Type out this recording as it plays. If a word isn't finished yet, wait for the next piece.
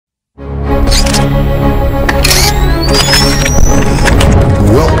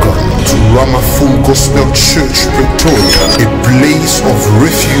Gospel Church Pretoria, a place of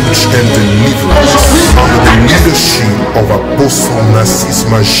refuge and deliverance under the leadership of Apostle Narcisse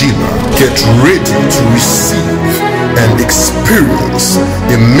Majila. Get ready to receive and experience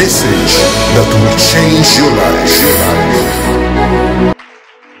a message that will change your life.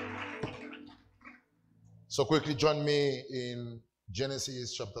 So quickly join me in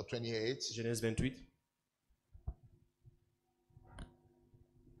Genesis chapter 28. Genèse 28.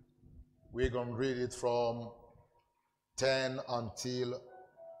 We're going to read it from 10 until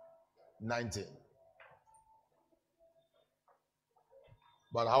 19.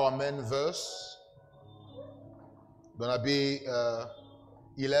 But our main verse gonna be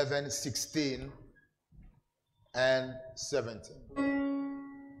 11, 16, and 17.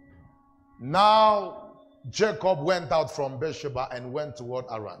 Now Jacob went out from Beersheba and went toward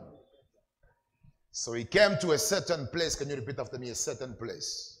Haran. So he came to a certain place. Can you repeat after me? A certain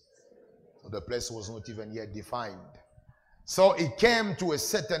place. So the place was not even yet defined. So he came to a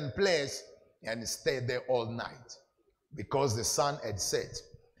certain place and stayed there all night because the sun had set.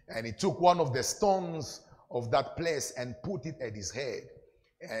 And he took one of the stones of that place and put it at his head.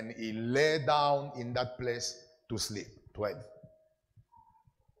 And he lay down in that place to sleep. 12.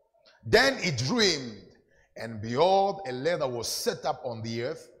 Then he dreamed, and behold, a ladder was set up on the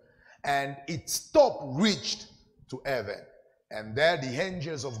earth, and its top reached to heaven. And there the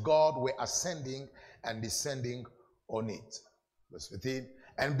angels of God were ascending and descending on it. Verse 15.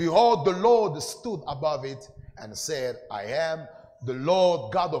 And behold, the Lord stood above it and said, I am the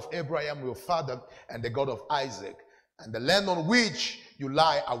Lord God of Abraham your father and the God of Isaac. And the land on which you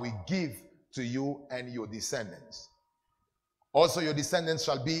lie I will give to you and your descendants. Also your descendants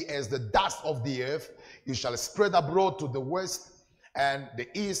shall be as the dust of the earth. You shall spread abroad to the west and the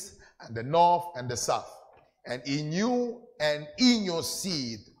east and the north and the south. And in you and in your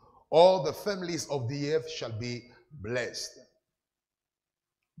seed all the families of the earth shall be blessed.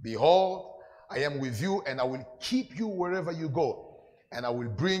 Behold, I am with you, and I will keep you wherever you go, and I will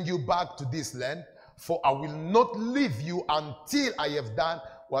bring you back to this land, for I will not leave you until I have done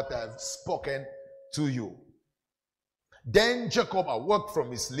what I have spoken to you. Then Jacob awoke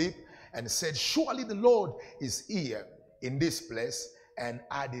from his sleep and said, surely the Lord is here in this place, and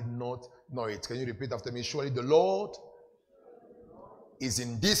I did not know it. Can you repeat after me? Surely the Lord is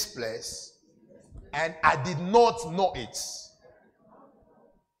in this place, and I did not know it.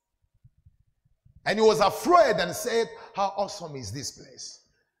 And he was afraid and said, how awesome is this place?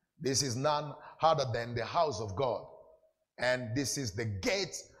 This is none other than the house of God. And this is the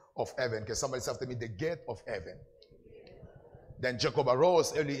gate of heaven. Can somebody say after me? The gate of heaven. Then Jacob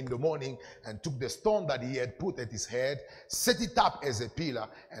arose early in the morning and took the stone that he had put at his head, set it up as a pillar,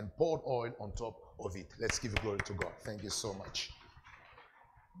 and poured oil on top of it. Let's give glory to God. Thank you so much.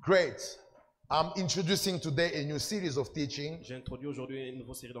 Great. I'm introducing today a new series of teaching. J'introduis aujourd'hui une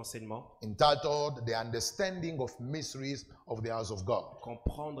nouvelle série d'enseignements entitled The Understanding of Mysteries of the House of God.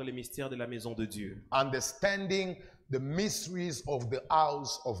 Comprendre les mystères de la maison de Dieu. Understanding the mysteries of the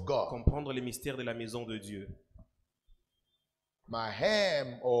house of God. Comprendre les mystères de la maison de Dieu. My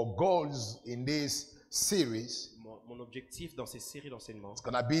aim or goals in this series Mon objectif dans ces séries d'enseignements is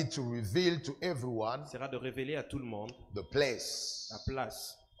going to be to reveal to everyone sera de révéler à tout le monde the place la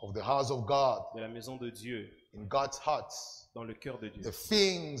place of the house of God de la maison de Dieu in God's heart, dans le cœur de Dieu. the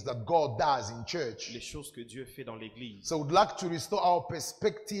things that God does in church. Les choses que Dieu fait dans l'église. So we'd like to restore our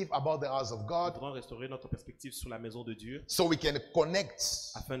perspective about the house of God. Nous voudrons restaurer notre perspective sur la maison de Dieu So we can connect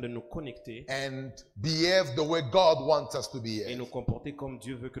afin de nous connecter and behave the way God wants us to et behave. nous comporter comme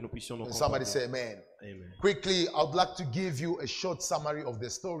Dieu veut que nous puissions nous And somebody comporter. say amen. Amen. Quickly, I would like to give you a short summary of the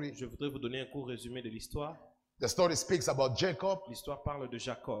story. Je voudrais vous donner un court résumé de l'histoire. The story speaks about Jacob. L'histoire parle de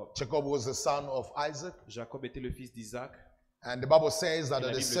Jacob. Jacob was the son of Isaac. Jacob était le fils d'Isaac. And the Bible says that Et la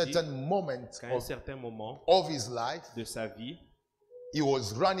at a Bible certain dit moment qu'à un certain moment of his life, de sa vie, he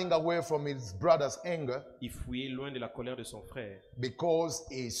was running away from his brother's anger il fuyait loin de la colère de son frère because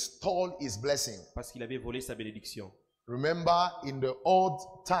he stole his blessing. parce qu'il avait volé sa bénédiction. Remember, in the old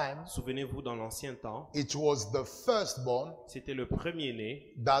time, Souvenez-vous, dans l'ancien temps, it was the firstborn c'était le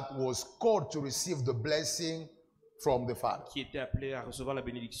premier-né that was called to receive the blessing from the father. qui était appelé à recevoir la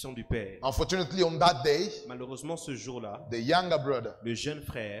bénédiction du père. Unfortunately, on that day, Malheureusement, ce jour-là, the younger brother le jeune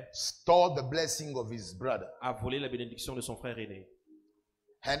frère stole the blessing of his brother. a volé la bénédiction de son frère aîné.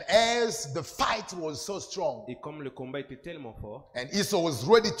 And as the fight was so strong, Et comme le combat était tellement fort and Esau was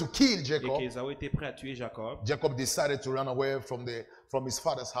ready to kill et Jacob, qu'Ésaü était prêt à tuer Jacob, Jacob decided to run away from his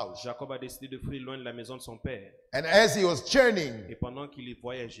father's house. Jacob a décidé de fuir loin de la maison de son père. And as he was journeying, Et pendant qu'il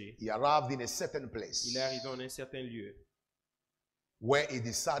voyageait, he arrived in a certain il place. est arrivé en un certain lieu. where he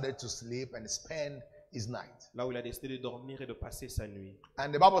decided to sleep and spend his night. Là où il a décidé de dormir et de passer sa nuit.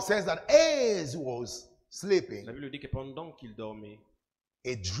 And the Bible says that as he was sleeping, La Bible dit que pendant qu'il dormait,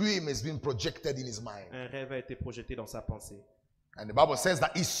 a dream has been projected in his mind. un rêve a été projeté dans sa pensée. And the Bible says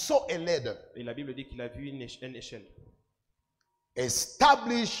that he saw a ladder Et la Bible dit qu'il a vu une échelle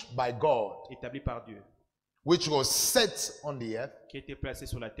established by God, établie par Dieu, which was set on the earth qui était placée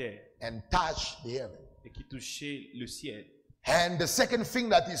sur la terre and touched the heaven. et qui touchait le ciel. And the second thing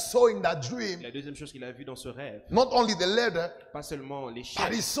that he saw in that dream, La deuxième chose qu'il a vue dans ce rêve, not only the ladder, pas seulement but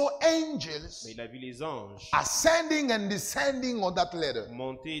l'échelle, he saw angels mais il a vu les anges ascending and descending on that ladder.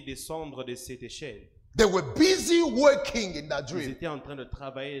 monter et descendre de cette échelle. They were busy working in that Ils dream. étaient en train de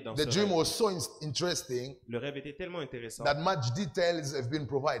travailler dans The ce dream rêve. was so interesting Le rêve était tellement intéressant that much details have been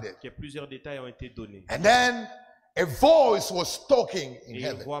provided. que plusieurs détails ont été donnés. And then a voice was talking in Et une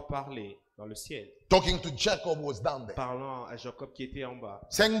heaven. voix parlait dans le ciel, Talking to Jacob was down there, parlant à Jacob qui était en bas,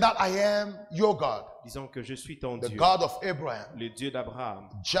 saying that I am your God, disant que je suis ton the Dieu, God of Abraham, le Dieu d'Abraham,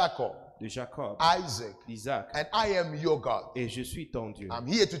 Jacob, de Jacob, Isaac, d'Isaac, and I am your God. et je suis ton Dieu. I'm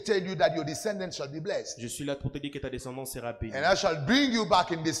here to tell you that your descendants shall be blessed, Je suis là pour te dire que ta descendance sera bénie. and I shall bring you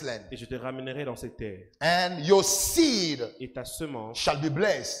back in this land, Et je te ramènerai dans cette terre. and your seed Et ta semence shall be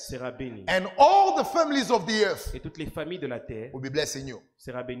blessed, sera bénie. and all the families of the earth Et toutes les familles de la terre will be blessed in you.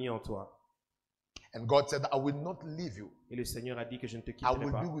 sera bénie en toi. And God said, I will not leave you. Et le Seigneur a dit que je ne te I quitterai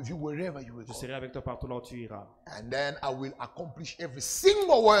will pas. be with you wherever you will Je go. serai avec toi partout là où tu iras. And then I will accomplish every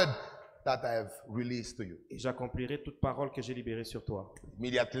single word that I have released to you. Et j'accomplirai toute parole que j'ai libérée sur toi.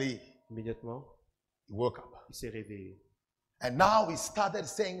 Immediately, Immédiatement, he woke up. il s'est réveillé. And now he started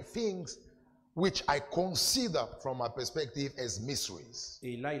saying things which I consider from my perspective as mysteries.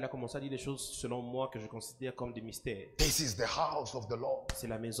 Et là, il a commencé à dire des choses, selon moi, que je considère comme des mystères. This is the house of the Lord. C'est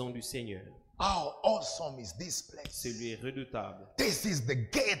la maison du Seigneur. How awesome is this place? C'est lui redoutable. This is the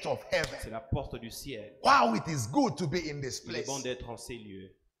gate of heaven. C'est la porte du ciel. Wow, it is good to be in this Il est bon place. d'être en ces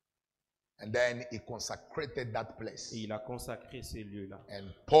lieux. And then he consecrated that place Et il a consacré ces lieux-là. and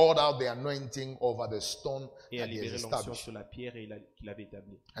poured out the anointing over the stone Et a that he has libéré l'onction established. sur la pierre qu'il avait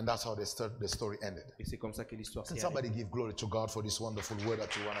établie. And that's how the story ended. Et c'est comme ça que l'histoire Can s'est somebody arrêtée. give glory to God for this wonderful word that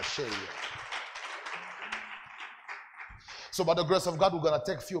you want to share here? So by the grace of God, we're going to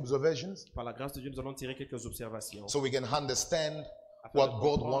take a few observations Par la grâce de Dieu, nous allons tirer quelques observations. so we can understand afin what de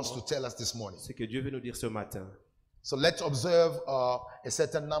God comprendre wants to tell us this morning. ce que Dieu veut nous dire ce matin. So let's observe a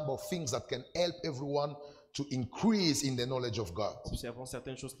certain number of things that can help everyone to increase in the knowledge of God. Observons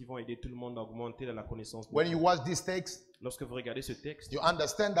certaines choses qui vont aider tout le monde à augmenter dans la connaissance de When Dieu. you watch this text, Lorsque vous regardez ce texte, you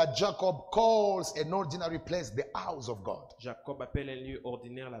understand that Jacob calls an ordinary place the house of God. Jacob appelle un lieu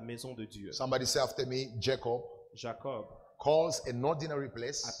ordinaire la maison de Dieu. Somebody say after me, Jacob Jacob calls an ordinary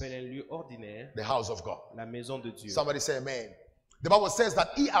place appelle un lieu ordinaire the house of God. la maison de Dieu. Somebody say amen. The Bible says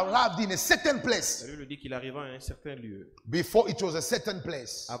that he arrived in a certain place. La Bible dit qu'il arriva à un certain lieu, Before it was a certain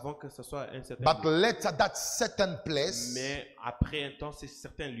place. avant que ce soit un certain But lieu. later that certain place Mais après un temps, ce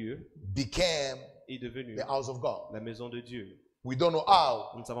certain lieu became est devenu the house of God. la maison de Dieu. We don't know how,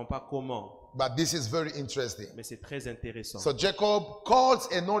 Nous ne savons pas comment, but this is very interesting. mais c'est très intéressant. So Jacob calls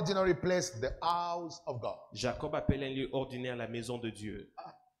an ordinary place the house of God. Jacob appelle un lieu ordinaire la maison de Dieu.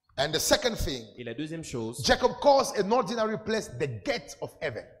 And the second thing, Et la deuxième chose, Jacob calls an ordinary place the gate of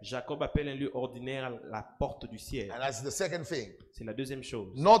heaven. Jacob appelle un lieu ordinaire la porte du ciel. And that's the second thing. C'est la deuxième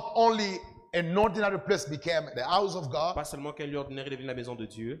chose. Not only an ordinary place became the house of God, Pas seulement qu'un lieu ordinaire est devenu la maison de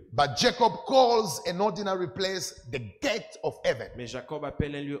Dieu, but Jacob calls an ordinary place the gate of heaven. mais Jacob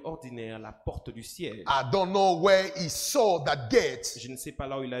appelle un lieu ordinaire la porte du ciel. I don't know where he saw that gate. Je ne sais pas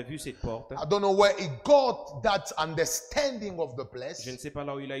là où il a vu cette porte. I don't know where he got that understanding of the place. Je ne sais pas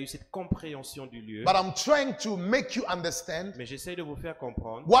là où il a eu cette compréhension du lieu. But I'm trying to make you understand Mais j'essaie de vous faire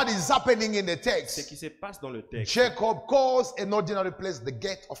comprendre what is happening in the ce text. qui se passe dans le texte. Jacob calls an ordinary place the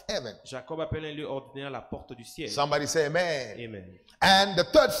gate of heaven. Jacob appelle un lieu ordinaire la porte du ciel. Somebody say amen. Amen. And the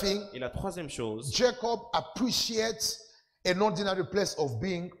third thing, Et la troisième chose, Jacob appreciates an ordinary place of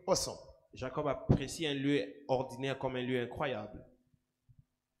being awesome. Jacob apprécie un lieu ordinaire comme un lieu incroyable.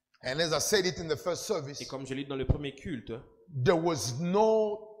 And as I said it in the first Et service, comme je l'ai dit dans le premier culte, there was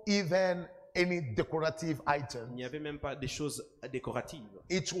no even any decorative il item. n'y avait même pas des choses décoratives.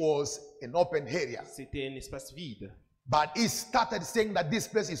 It was an open area. C'était un espace vide. But he started saying that this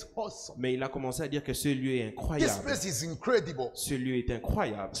place is awesome. Mais il a commencé à dire que ce lieu est This incroyable. place is incredible. Ce lieu est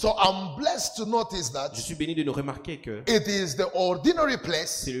incroyable. So I'm blessed to notice that Je suis béni de nous remarquer que it is the ordinary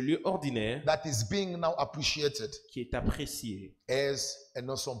place c'est le lieu ordinaire that is being now appreciated qui est apprécié as an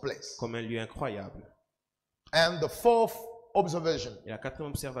awesome place. comme un lieu incroyable. And the fourth observation, Et la quatrième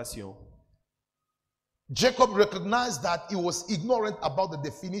observation, Jacob recognized that he was ignorant about the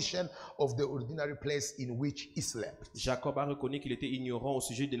definition of the ordinary place in which he slept. Jacob a reconnu qu'il était ignorant au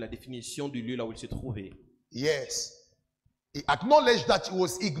sujet de la définition du lieu là où il se trouvait. Yes. He acknowledged that he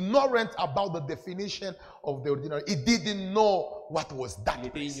was ignorant about the definition of the ordinary. He didn't know what was that Il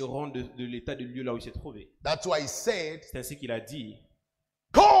était place. ignorant de l'état du lieu là où il se trouvait. That's why he said, C'est ainsi qu'il a dit,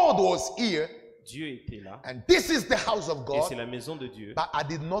 God was here, Dieu était là, and this is the house of et c'est God, la maison de Dieu, but I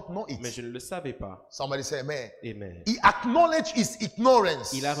did not know mais it. je ne le savais pas. Somebody say amen. Amen. He acknowledged his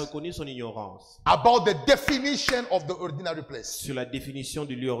ignorance Il a reconnu son ignorance about the definition of the ordinary place. sur la définition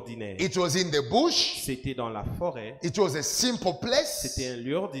du lieu ordinaire. It was in the bush. C'était dans la forêt, It was a simple place. c'était un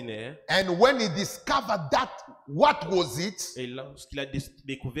lieu ordinaire, And when he discovered that, what was it? et lorsqu'il a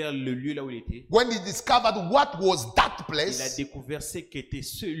découvert le lieu là où il était, When he discovered what was that il a place, découvert ce qu'était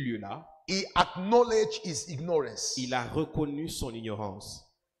ce lieu-là, he acknowledged his ignorance. il a reconnu son ignorance.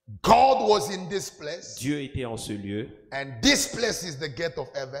 God was in this place, Dieu était en ce lieu, and this place is the gate of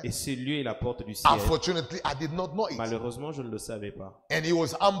heaven. et ce lieu est la porte du ciel. Unfortunately, I did not know it. Malheureusement, je ne le savais pas. And he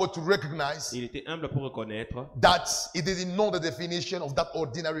was humble to recognize Il était humble pour reconnaître that he didn't know the definition of that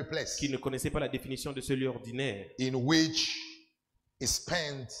ordinary place qu'il ne connaissait pas la définition de ce lieu ordinaire, in which he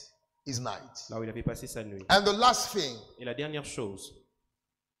spent his night. là où il avait passé sa nuit. And the last thing, Et la dernière chose,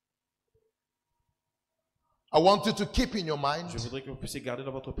 I want you to keep in your je mind voudrais que vous puissiez garder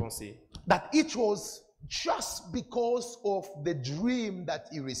dans votre pensée, that it was just because of the dream that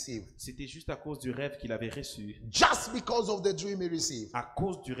he received. c'était juste à cause du rêve qu'il avait reçu, Just because of the dream he received, à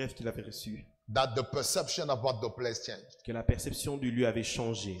cause du rêve qu'il avait reçu, that the perception about the place changed. que la perception du lieu avait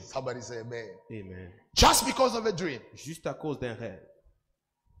changé. Somebody say amen. Amen. Just because of a dream. Juste à cause d'un rêve.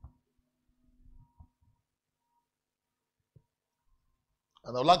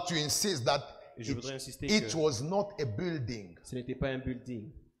 And I'd like to insist that Et je voudrais insister it que was not a building. ce n'était pas un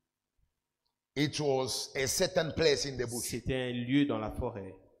building, It was a certain place in the bush, c'était un lieu dans la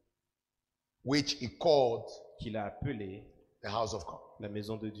forêt which he called qu'il a appelé the house of God. la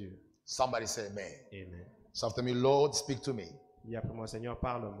maison de Dieu. Somebody say amen. Amen. So after me, Lord, speak to me. Dis après moi, Seigneur,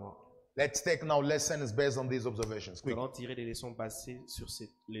 parle-moi. Let's take now lessons based on these observations. Nous Quick. allons tirer des leçons basées sur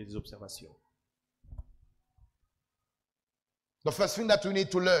les observations. The first thing that we need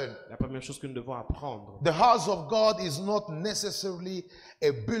to learn, La première chose que nous devons apprendre, the house of God is not necessarily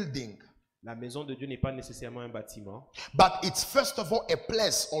a building, la maison de Dieu n'est pas nécessairement un bâtiment, but it's first of all a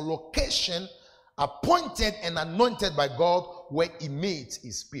place or location appointed and anointed by God where he meets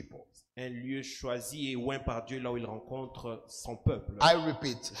his people. un lieu choisi et oint par Dieu là où il rencontre son peuple. I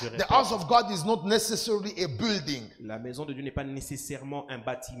repeat, Je the répète. house of God is not necessarily a building, La maison de Dieu n'est pas nécessairement un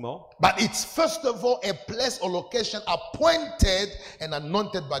bâtiment, but it's first of all a place or location appointed and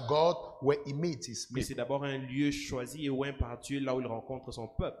anointed by God where he meets his mais people. c'est d'abord un lieu choisi et oint par Dieu là où il rencontre son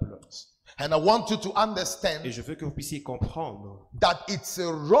peuple. And I want you to understand Et je veux que vous puissiez comprendre, that it's a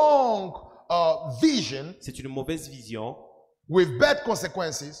wrong vision c'est une mauvaise vision with bad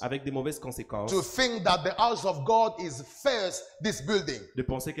consequences avec des mauvaises conséquences to think that the house of God is first this building. de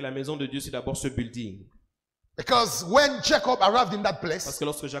penser que la maison de Dieu c'est d'abord ce building. Because when Jacob arrived in that Parce place, que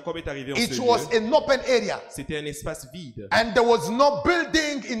lorsque Jacob est arrivé en it ce was lieu, an open area c'était un espace vide. and there was no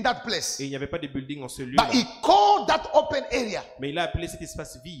building in that place. Et il n'y avait pas de building en ce lieu. But he called that open area Mais il a appelé cet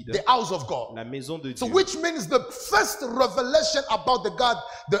espace vide the house of God. la maison de So Dieu. which means the first revelation about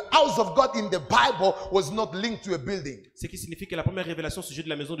the house of God in the Bible was not linked to a building. Ce qui signifie que la première révélation au sujet de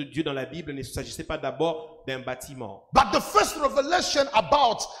la maison de Dieu dans la Bible ne s'agissait pas d'abord d'un bâtiment. But the first revelation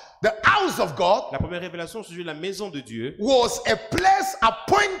about the house of God La première révélation au sujet de la maison de Dieu was a place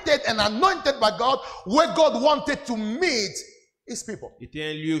appointed and anointed by God where God wanted to meet his people. était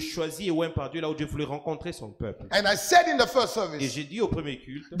un lieu choisi et oint par Dieu là où Dieu voulait rencontrer son peuple. And I said in the first Et service j'ai dit au premier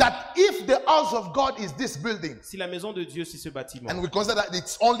culte, that if the house of God is this building, si la maison de Dieu c'est ce bâtiment, and we consider that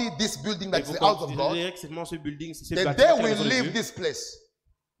it's only this building et that's vous the house of God, considérez que c'est seulement ce building, c'est ce then bâtiment they qui est la will maison de leave Dieu, this place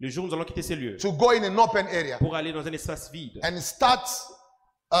le jour où nous allons quitter ces lieux to go in an open area pour aller dans un espace vide and start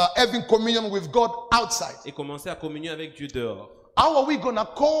having communion with God outside. et commencer à communier avec Dieu dehors. How are we going to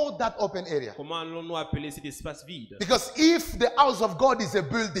call that open area? Comment allons-nous appeler cet espace vide? Because if the house of God is a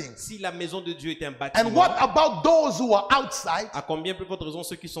building, Si la maison de Dieu est un and bâtiment, what about those who are outside à combien plus forte raison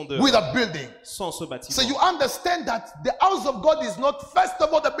ceux qui sont dehors with a building? sans ce bâtiment? So you understand that the house of God is not first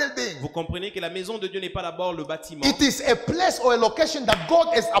of all the building. Vous comprenez que la maison de Dieu n'est pas d'abord le bâtiment. It is a place or a location that God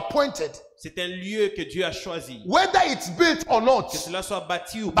has appointed C'est un lieu que Dieu a choisi. Whether it's built or not. Que cela soit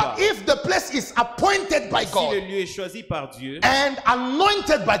bâti ou pas. But if the place is appointed by Si God le lieu est choisi par Dieu and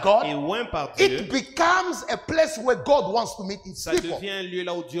anointed by God, et oint par Dieu, it becomes a place where God wants to meet his ça people. devient un lieu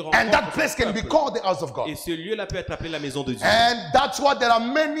là où Dieu And rencontre that place son can be peuple. called the house of God. Et ce lieu-là peut être appelé la maison de Dieu. And that's why there are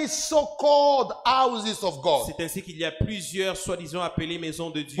many so-called houses of God, C'est ainsi qu'il y a plusieurs soi-disant appelées maisons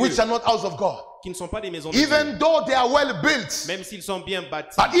de Dieu which are not house of God, qui ne sont pas des maisons de even Dieu. though they are well built. Même s'ils sont bien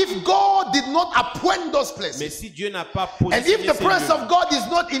bâtis. But if God did not appoint those Mais places, si Dieu n'a pas and if positionné the ces presence lieux, of God is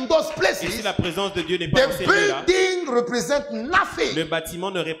not in those et si places, la présence de Dieu n'est pas dans the ces lieux-là, building represents le nothing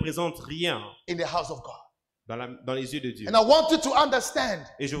bâtiment ne représente rien in the house of God. dans les yeux de Dieu. And I want you to understand,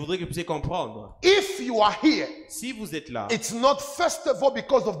 Et je voudrais que vous puissiez comprendre, if you are here, si vous êtes là, it's not first of all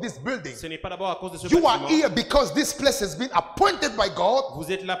because of this building. ce n'est pas d'abord à cause de ce You are bâtiment. here because this place has been appointed by God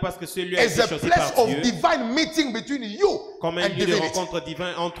Vous êtes là parce que ce lieu a as été a choisi place par of Dieu, divine meeting between you comme un and lieu de divinity. rencontre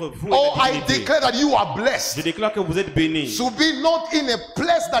divin entre vous et Oh, la I divinité. declare that you are Je blessed déclare que vous êtes bénis to be not in a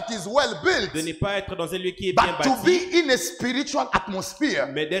place that is well de built, ne pas être dans un lieu qui est bien but to bâti, be in a spiritual atmosphere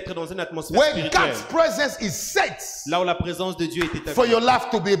mais d'être dans une atmosphère where spirituelle, God's presence is set là où la présence de Dieu est for établie, your life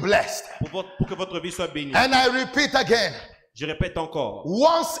to be blessed. pour que votre vie soit bénie. And I repeat again, Je répète encore,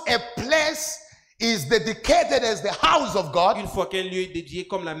 once a place is dedicated as the house of God, une fois qu'un lieu est dédié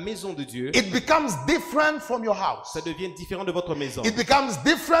comme la maison de Dieu, it becomes different from your house. ça devient différent de votre maison. It becomes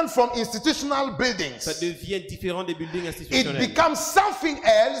different from institutional Ça buildings. devient différent des buildings It institutionnels. becomes something Ça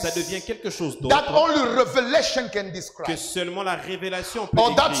else devient quelque chose that d'autre only revelation can que describe. seulement la révélation peut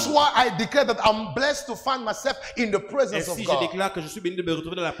Oh, that's décrire. why I declare that I'm blessed to find myself in the presence of Ainsi, je God. déclare que je suis béni de me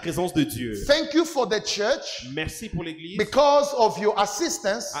retrouver dans la présence de Dieu. Thank you for the church. Merci pour l'Église. Because of your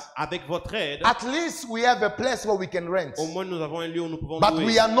assistance, Avec votre aide, at least we have a place where we can rent. au moins nous avons un lieu où nous pouvons But we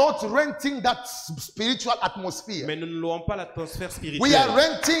louer. are not renting that spiritual atmosphere. Mais nous ne louons pas l'atmosphère We are spirituelle.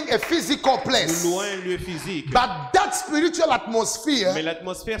 renting a physical Nous place. louons un lieu physique. But that spiritual Mais atmosphere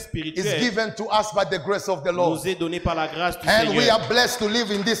l'atmosphère is spirituelle given to us by the grace of the Lord. nous est donnée par la grâce du And we Seigneur. are blessed to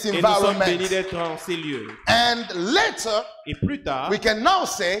live in this Et nous sommes bénis environment. d'être en ces lieux. And later, Et plus tard, we can now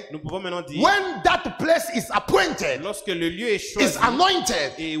say, nous pouvons maintenant dire, when that place is appointed, lorsque le lieu est is choisi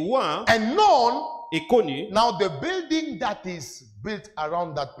anointed, et oint and known, et connu, now the building that is built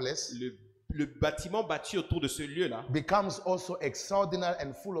around that place le bâtiment bâti autour de ce lieu-là becomes also extraordinary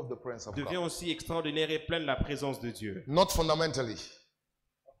and full of the presence of devient God. aussi extraordinaire et plein de la présence de Dieu. Not fundamentally.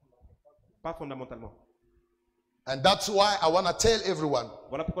 Pas fondamentalement. And that's why I want to tell everyone,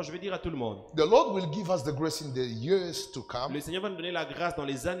 Voilà pourquoi je vais dire à tout le monde, the Lord will give us the grace in the years to come le Seigneur va nous donner la grâce dans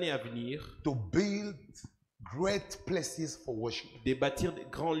les années à venir to build great places for worship. de bâtir des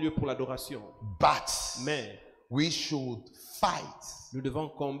grands lieux pour l'adoration. But Mais we should fight nous devons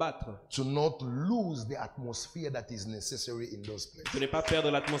combattre to not lose the atmosphere that is necessary in those places. de ne pas perdre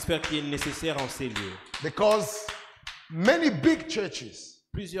l'atmosphère qui est nécessaire en ces lieux. Because many big churches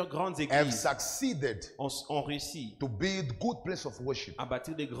Plusieurs grandes have églises succeeded ont réussi to build good places of worship, à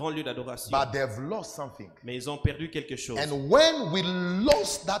bâtir des grands lieux d'adoration. but they've lost something. Mais ils ont perdu quelque chose. And when we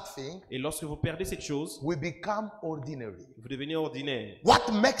lost that thing, Et lorsque vous perdez cette chose, we become ordinary. vous devenez ordinaire.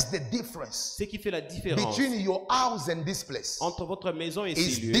 What makes the difference Ce qui fait la différence between your house and this place entre votre maison et ces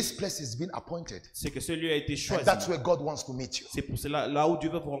is lieux, this place has been appointed. c'est que ce lieu a été And choisi. that's where God wants to meet you. C'est pour cela, là où Dieu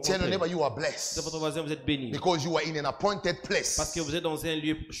veut vous Tell your rencontrer. neighbor you are Dites à votre blessed voisin, vous êtes béni. because you are in an appointed Parce place, que vous êtes dans un lieu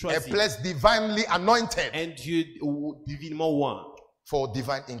a choisi. place divinely anointed Un Dieu divinement oint for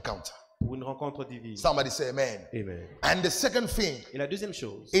divine encounter. pour une rencontre divine. Somebody say amen. Amen. And the second thing, Et la deuxième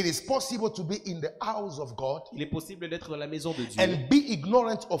chose, it is possible to be in the house of God il est possible d'être dans la maison de Dieu and be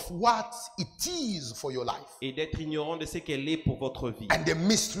ignorant of what it is for your life et d'être ignorant de ce qu'elle est pour votre vie and the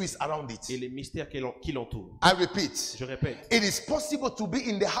mysteries around et it. les mystères qui l'entourent. I repeat, Je répète, it is possible to be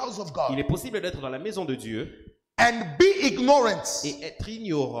in the house of il God est possible d'être dans la maison de Dieu and be ignorant et être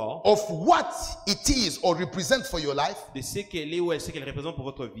ignorant of what it is or represent for your life de ce qu'elle est ou ce qu'elle représente pour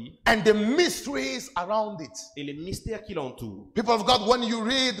votre vie and the mysteries around it. et les mystères qui l'entourent. People of God, when you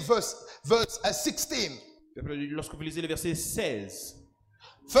read verse 16, Lorsque vous lisez le verset 16,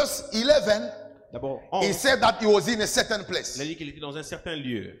 verse 11, d'abord, he said that he was in a certain place. il a dit qu'il était dans un certain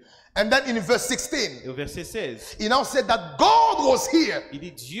lieu. And then in verse 16, Et au verset 16, he now said that God was here, il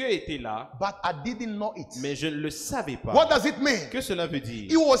dit Dieu était là, but I didn't know it. mais je ne le savais pas. What does it mean? Que cela veut He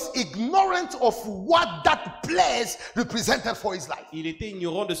dire? was ignorant of what that place represented for his life. Il était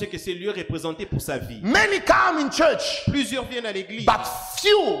ignorant de ce que ces lieux représentaient pour sa vie. Many come in church, Plusieurs viennent à l'église, but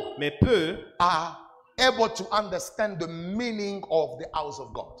few mais peu are able to understand the meaning of the house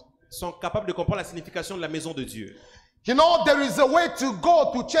of God. sont capables de comprendre la signification de la maison de Dieu. You know, there is a way to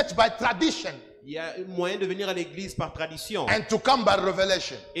go to church by tradition. Il y a un moyen de venir à l'église par tradition and to come by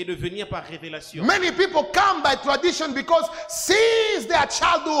revelation. et de venir par révélation. Many people come by tradition because since their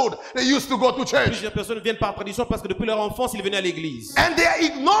childhood they used to go to church. Plusieurs personnes viennent par tradition parce que depuis leur enfance, ils venaient à l'église. And they are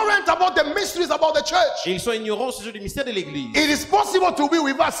ignorant about the mysteries about the church. Et ils sont ignorants au sujet du mystère de l'église. It is possible to be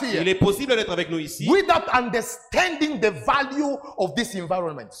with us Il here est possible d'être avec nous ici without understanding the value of this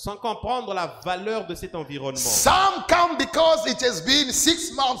environment. sans comprendre la valeur de cet environnement. Some come because it has been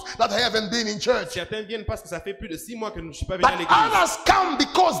 6 months that I haven't been in church. Certains viennent parce que ça fait plus de 6 mois que je ne suis pas venu à But l'église. others come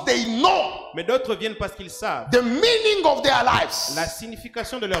because they know Mais d'autres viennent parce qu'ils savent the meaning of their lives la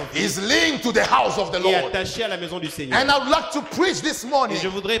signification de leur vie is linked to the house of the est Lord. attachée à la maison du Seigneur. And I would like to preach this Et morning je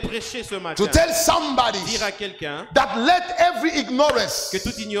voudrais prêcher ce matin, to tell somebody dire à quelqu'un that let every ignorance que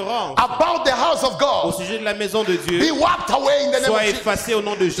toute ignorance about the house of au God sujet de la maison de be Dieu wiped away in the name soit of Jesus. effacée au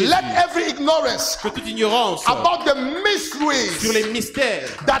nom de Jésus. Let every ignorance Que toute ignorance about the sur mysteries les mystères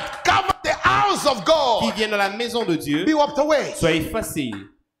that cover the house of qui God viennent dans la maison de Dieu be wiped away. soit effacée.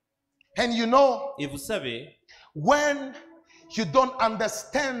 And you know, Et vous savez, when you don't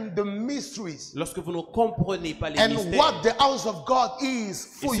understand the mysteries lorsque vous ne comprenez pas les and mystères what the house of God is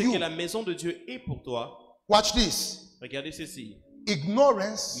et for ce que you, la maison de Dieu est pour toi, watch this. regardez ceci.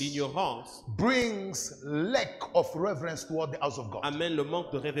 Ignorance L'ignorance brings lack of reverence toward the house of God. amène le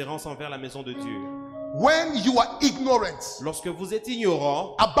manque de révérence envers la maison de Dieu. When you are ignorant Lorsque vous êtes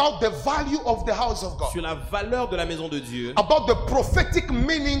ignorant about the value of the house of God, sur la valeur de la maison de Dieu, about the prophetic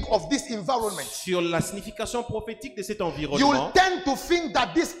meaning of this environment, sur la signification prophétique de cet you will environnement, tend to think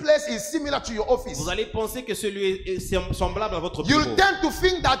that this place is similar to your office. vous allez penser que celui est semblable à votre You'll bureau. tend to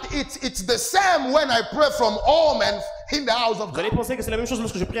think that it's the same when I pray from home and in the house of Vous God. allez penser que c'est la même chose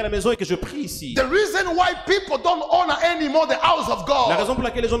lorsque je prie à la maison et que je prie ici. The reason why people don't honor anymore the house of La God, raison pour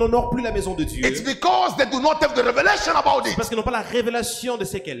laquelle les gens n'honorent plus la maison de Dieu, it's because they do not have the revelation about c'est it. parce qu'ils n'ont pas la révélation de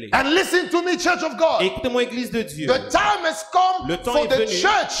ce qu'elle est. And listen to me, church of God. Et écoutez-moi, Église de Dieu. The time has come Le temps for est the venu pour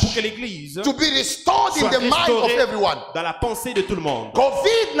church que l'Église to be restored in soit the mind of restaurée everyone. dans la pensée de tout le monde.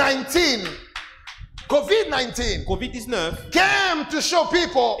 COVID-19 Covid-19 came to show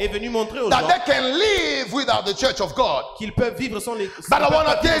people est venu montrer aux that gens they can live without the church of God. qu'ils peuvent vivre sans l'Église. But I want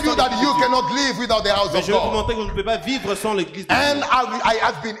to tell you that you cannot live without the house Mais of je vais vous God. montrer que vous ne pouvez pas vivre sans l'Église de And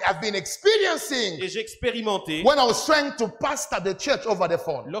Dieu. I've been experiencing Et j'ai expérimenté when I was trying to pastor the church over the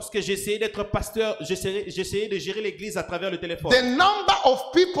phone. lorsque j'essayais d'être pasteur, j'essayais de gérer l'Église à travers le téléphone. The number of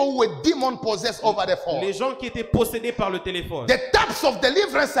people who were demon possessed over the phone. Les gens qui étaient possédés par le téléphone. The types of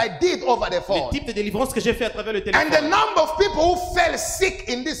deliverance I did over the Les phone. types de délivrance que j'ai fait à travers le And the téléphone. number of people who fell sick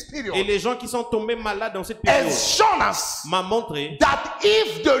in this Et period les gens qui sont tombés malades dans cette période has shown us m'a montré that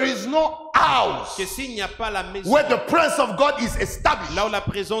if there is no house que s'il n'y a pas la maison where the presence of God is established, là où la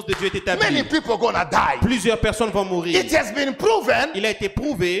présence de Dieu est many établie, people are gonna die. plusieurs personnes vont mourir. It has been proven Il a été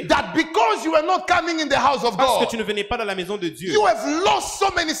prouvé that because you are not coming in the house of parce que God, tu ne venais pas dans la maison de Dieu, you have lost so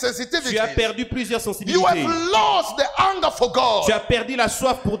many tu as sensitivities. perdu plusieurs You sensibilités. have lost the hunger for God. Tu as perdu la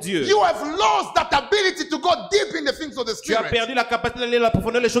soif pour Dieu. You have lost that ability to go deep in the things of the Tu as Spirit. perdu la capacité d'aller à la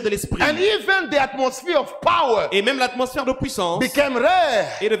profondeur des choses de l'esprit. And even the atmosphere of power Et même l'atmosphère de puissance became rare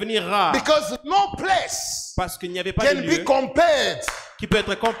est devenue rare because no place parce qu'il n'y avait pas de can be lieu compared qui peut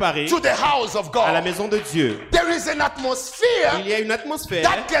être comparé to the house of à la God. maison de Dieu. There is an atmosphere Il y a une atmosphère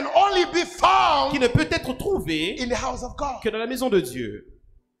that can only be qui found ne peut être trouvée in the house of God. que dans la maison de Dieu.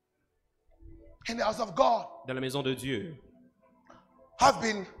 In the house of God. Dans la maison de Dieu. I've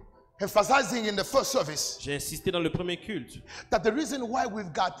been emphasizing in the first service J'ai insisté dans le premier culte that the reason why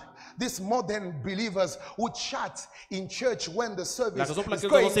we've got these modern believers who chat in church when the La service raison pour is laquelle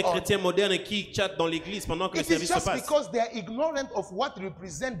nous avons going ces on, chrétiens modernes qui chattent dans l'église pendant que le it is service se just passe. because they are ignorant of what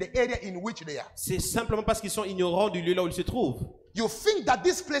represent the area in which they are. C'est simplement parce qu'ils sont ignorants du lieu là où ils se trouvent. You think that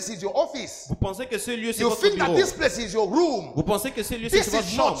this place is your office. Vous pensez que ce lieu c'est You votre think that bureau. this place is your room. Vous pensez que ce lieu c'est This votre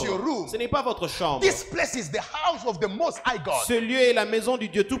is not your chambre. room. Ce n'est pas votre chambre. This place is the house of the Most High God. Ce lieu est la maison du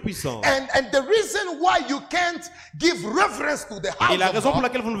Dieu Tout-Puissant. And the reason why you can't give reverence to the Et la house raison of pour God,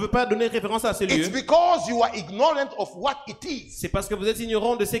 laquelle vous ne pouvez pas donner référence à ce lieu, it's because you are ignorant of what it is. c'est parce que vous êtes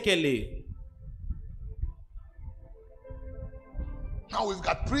ignorant de ce qu'elle est. Now we've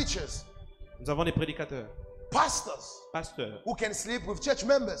got preachers, Nous avons des prédicateurs, pastors pasteurs, who can sleep with church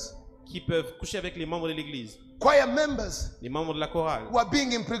members, qui peuvent coucher avec les membres de l'église, choir members les membres de la chorale, who are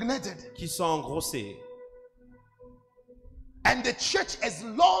being impregnated. qui sont engrossés. And the church has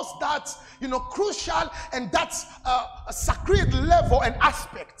lost that, crucial and that's a sacred level and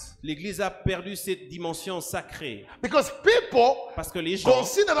aspect. L'église a perdu cette dimension sacrée. Because people Parce que les gens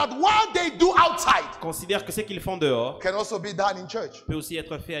consider that what they do outside considèrent que ce qu'ils font dehors can also be done in church. peut aussi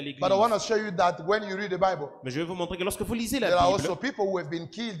être fait à l'église. But I want to show you that when you read the Bible, Mais je vais vous montrer que lorsque vous lisez la there are Bible, also people who have been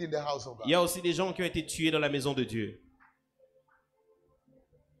killed in the house of God. il y a aussi des gens qui ont été tués dans la maison de Dieu.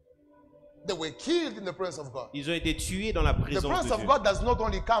 They were killed in the presence of God. Ils ont été tués dans la The présence presence de of Dieu. God does not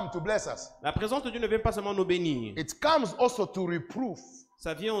only come to bless us. La présence de Dieu ne vient pas seulement nous bénir. It comes also to reprove.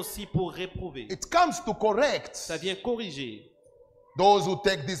 Ça vient aussi pour réprouver. It comes to correct Ça vient corriger those who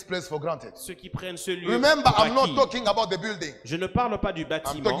take this place for granted. ceux qui prennent ce lieu Remember, pour I'm not acquis. talking about the building. Je ne parle pas du I'm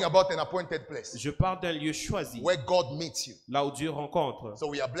bâtiment. talking about an appointed place Je parle d'un lieu choisi, where God meets you. là où Dieu rencontre. So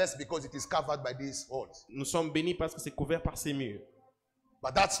we are blessed because it is covered by these walls. Nous sommes bénis parce que c'est couvert par ces murs.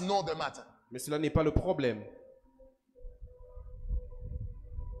 But that's not the matter. Mais cela n'est pas le problème.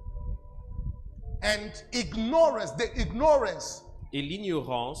 And ignorance, the ignorance Et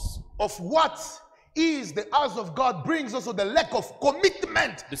l'ignorance of what is the house of God brings also the lack of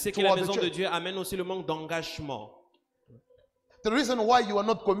commitment de ce qu'est la toward the maison de church. Dieu amène aussi le manque d'engagement. The reason why you are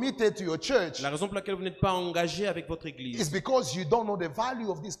not committed to your church La raison pour laquelle vous n'êtes pas engagé avec votre is église, because you don't know the value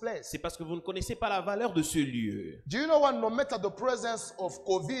of this place. c'est parce que vous ne connaissez pas la valeur de ce lieu. Do you know what? No matter the presence of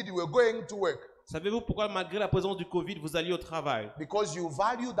COVID, you were going to work Savez-vous pourquoi malgré la présence du Covid, vous alliez au travail? because you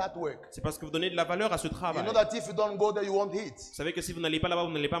value that work. C'est parce que vous donnez de la valeur à ce You travail. know that if you don't go there, you won't eat. Vous savez que si vous n'allez pas là-bas,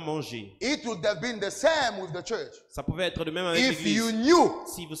 vous n'allez pas manger. It would have been the same with the church Ça pouvait être de même avec if you l'église. knew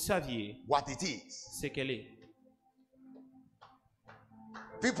Si vous saviez what it is. ce qu'elle est.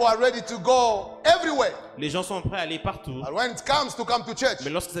 People are ready to go everywhere. Les gens sont prêts à aller partout. And when it comes to come to church, Mais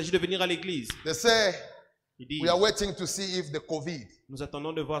lorsqu'il s'agit de venir à l'église, they say, ils disent, we are waiting to see if the COVID nous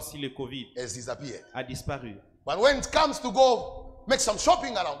attendons de voir si le Covid has disappeared. a disparu. But when it comes to go make some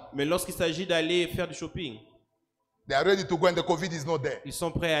shopping around, Mais lorsqu'il s'agit d'aller faire du shopping, they are ready to go and the COVID is not there. ils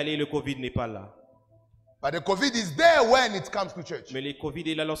sont prêts à aller, le Covid n'est pas là. But the COVID is there when it comes to church. Mais le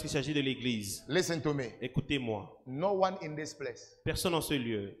Covid est là lorsqu'il s'agit de l'église. Listen to me. Écoutez-moi, No one in this place personne en ce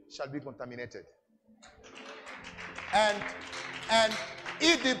lieu shall be contaminated. And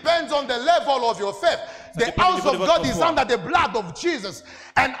it depends on the level of your faith. The dépend du house niveau de of votre God is foi. under the blood of Jesus.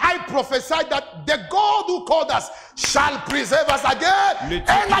 And I prophesy that the God who called us shall preserve us Le again Dieu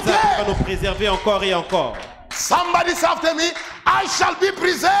and qui nous a dit va again. nous préserver encore et encore. Somebody say after me, I shall be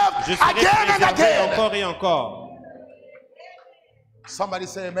preserved Je serai again and préservé again. encore et encore. Somebody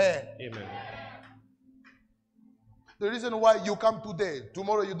say amen. Amen. The reason why you come today,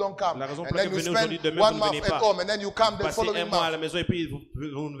 tomorrow you don't come, La raison and pour then laquelle you vous venez aujourd'hui, spend demain one vous ne month venez at pas. home, and then you come the Passez un following mois à month. la maison et puis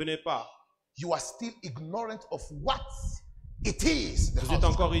vous ne venez pas. You are still ignorant of what it is. The Vous house êtes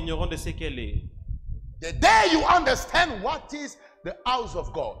of encore ignorant de ce qu'elle est. God. The day you understand what is the house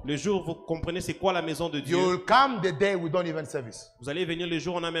of God, Le jour où vous comprenez c'est quoi la maison de you Dieu, will come the day we don't even service. vous allez venir le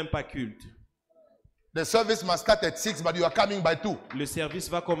jour où on n'a même pas culte. The service must start at 6, but you are coming by 2. Le service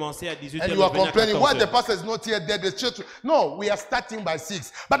va commencer à 18h. And you are complaining, why the pastor is not here there, the church. No, we are starting by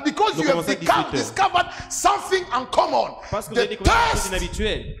 6. But because Nous you have commençons à 18 heures. discovered something uncommon, Parce que vous avez the découvert quelque chose thirst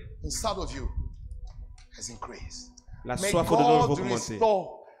d'inhabituel. inside of you has increased. La May soif au-dedans de vous God commencer.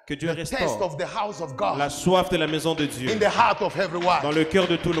 restore Que Dieu the taste restaure of the house of God la soif de la maison de Dieu in the heart of everyone. dans le cœur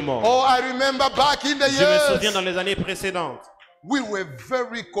de tout le monde. Oh, I remember back in the Je me souviens years, dans les années précédentes, we were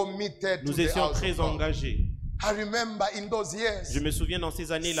very committed to nous the étions house très of God. engagés. I remember in those years, Je me souviens dans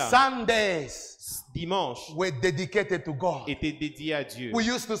ces années-là, Sundays dimanche were dedicated to God. était dédié à Dieu. We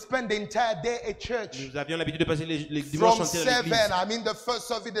used to spend the entire day at church. Nous avions l'habitude de passer les dimanches From entiers à 7, l'église. I mean the first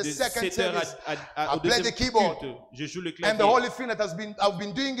service, the De second 7 heures service. au I play deuxième the keyboard. culte, je joue le And the clavier. only thing that I've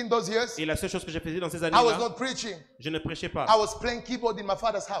been doing in those years, Et la seule chose que j'ai faisais dans ces I was années-là, not preaching. je ne prêchais pas. I was playing keyboard in my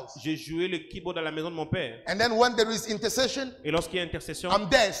father's house. J'ai joué le keyboard à la maison de mon père. And then when there is intercession, Et lorsqu'il y a intercession, I'm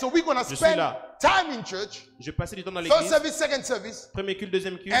there. So we're going to Je suis spend là. time in church. je passais du temps dans First l'église. service, second service. Premier culte,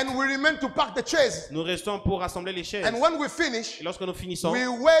 deuxième culte. And we remain to pack the chairs. Nous restons pour rassembler les chaises. And when we finish, Et lorsque nous finissons, we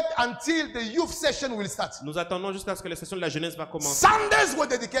wait until the youth session will start. nous attendons jusqu'à ce que la session de la jeunesse va commencer. Sundays were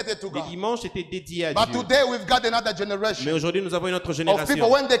dedicated to Les God. dimanches étaient dédiés à But Dieu. today we've got another Mais generation aujourd'hui, nous avons une autre of génération. people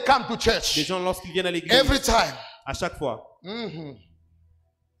when they come to Des church, gens, lorsqu'ils viennent à l'église, every time. à chaque fois.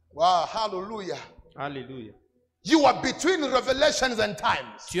 Wow, hallelujah. Alléluia. You are between revelations and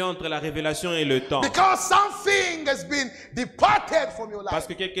times. Tu es entre la révélation et le temps. Because something has been departed from your Parce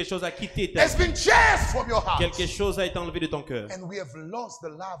life. que quelque chose a quitté ta Has vie. been chased from your heart. Quelque chose a été enlevé de ton cœur. And we have lost the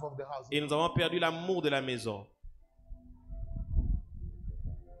love of the house. Et nous avons perdu l'amour de la maison.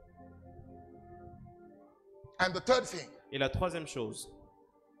 And the third thing Et la troisième chose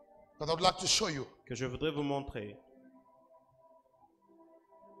that I would like to show you que je voudrais vous montrer,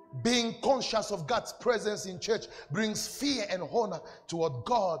 being conscious of God's presence in church brings fear and honor toward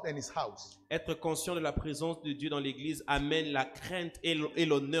God and his house. Être conscient de la présence de Dieu dans l'église amène la crainte et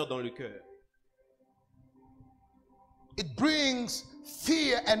l'honneur dans le cœur. It brings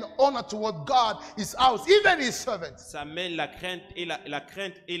fear and honor toward God, his house, even his servants. Ça amène la crainte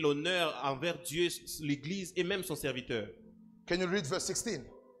et l'honneur envers Dieu, l'église et même son serviteur. Can you read verse 16?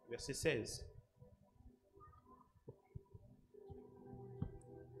 Verset 16.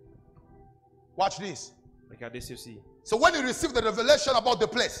 Watch this. Regardez ceci. So when he received the revelation about the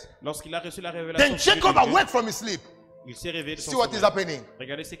place, Lorsqu'il a reçu la révélation, then Jacob awoke from his sleep. il s'est réveillé de son See what is sommeil. happening.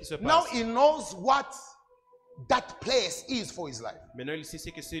 Regardez ce qui se passe. Now he knows what that place is for his life. Maintenant, il sait ce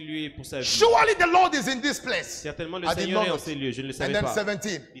que c'est lui pour sa vie. Surely the Lord is in this place. Certainement, le I did Seigneur not est en know. ces lieux. Je ne le And savais then pas.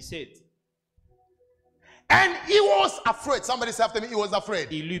 17. 17. And he was afraid. Somebody say after me, he was afraid.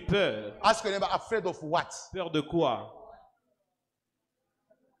 Il eut peur. Ask your neighbor, afraid of what? Peur de quoi?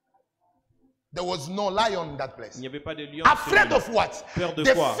 There was no lion in that place. Il n'y avait pas de lion. Afraid of what? Peur de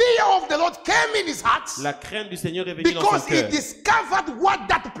The quoi? fear of the Lord came in his heart La crainte du Seigneur est venue dans son because he cœur. discovered what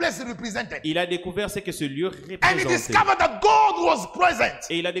that place represented. Il a découvert ce que ce lieu And he représentait. discovered that God was present.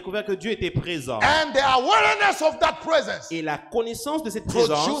 Et il a découvert que Dieu était présent. And the awareness of that presence Et la connaissance de cette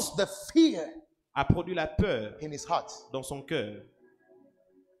présence produced the fear a produit la peur in his heart. dans son cœur.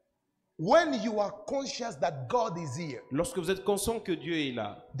 When you are conscious that God is here, Lorsque vous êtes conscient que Dieu est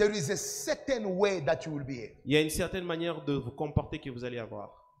là, there is a certain way that you will be here. il y a une certaine manière de vous comporter que vous allez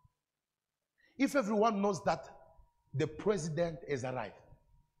avoir. If everyone knows that the president has arrived,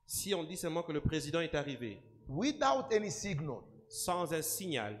 Si on dit seulement que le président est arrivé, without any signal, sans un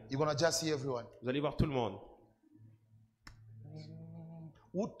signal, you're going to just see everyone. vous allez voir tout le monde.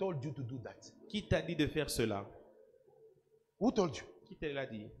 Who told you to do that? Qui t'a dit de faire cela? Who told you? Qui te l'a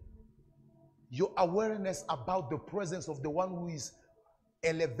dit? Your awareness about the presence of the one who is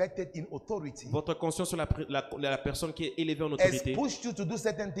elevated in authority Votre conscience sur la personne qui est élevée en has autorité pushed you to do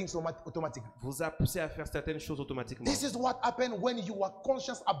certain things automatically. vous a poussé à faire certaines choses automatiquement. This is what happened when you are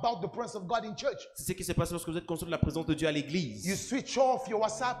conscious about the presence of God in church. C'est ce qui s'est passé lorsque vous êtes conscient de la présence de Dieu à You l'église. switch off your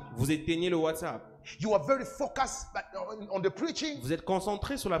WhatsApp. Vous éteignez le WhatsApp. You are very focused on the preaching. Vous êtes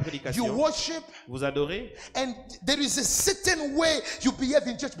concentré sur la You prédication. worship. Vous adorez. And there is a certain way you behave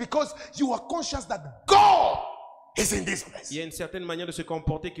in church because you are conscious that God is in this place. Il y a une certaine manière de se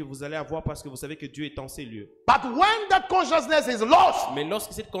comporter que vous allez avoir parce que vous savez que Dieu est en ces lieux. But when that consciousness is lost, Mais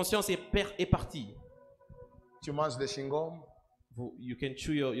lorsque cette conscience est partie, tu manges des chewing-gums, you can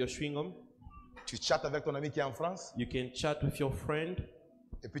chew your chewing gum, tu chattes avec ton ami qui est en France, you can chat with your friend,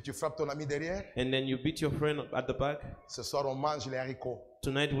 et puis tu frappes ton ami derrière. and then you beat your friend at the back. Ce soir, on mange les haricots.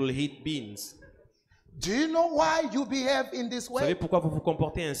 Tonight we'll eat beans. Do you know why you behave in this Vous savez way? pourquoi vous vous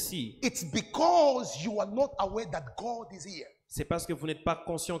comportez ainsi? It's because you are not aware that God is here. C'est parce que vous n'êtes pas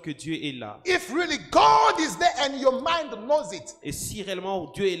conscient que Dieu est là. If really God is there and your mind knows it, Et si réellement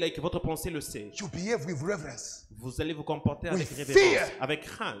Dieu est là et que votre pensée le sait, you behave with reverence. vous allez vous comporter avec With révérence, fear. avec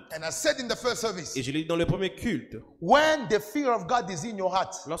crainte. And I said in the first service, Et je l'ai dit dans le premier culte, when the fear of God is in your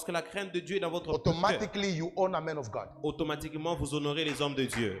heart, lorsque la crainte de Dieu est dans votre cœur, automatically you honor men of God. automatiquement vous honorez les hommes de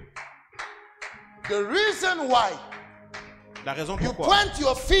Dieu. The reason why La raison you pourquoi point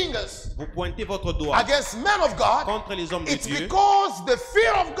your fingers vous pointez votre doigt against men of God, contre les hommes de it's Dieu, because the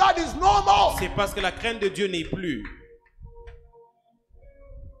fear of God is no more. c'est parce que la crainte de Dieu n'est plus.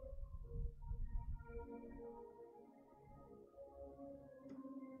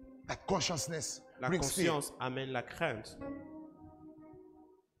 That consciousness La brings fear. conscience amène la crainte.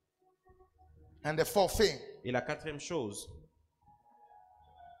 And the fourth thing, Et la quatrième chose,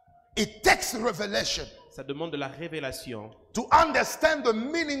 it takes revelation ça demande de la révélation to understand the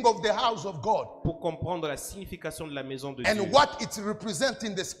meaning of the house of God pour comprendre la signification de la maison de and Dieu what it represents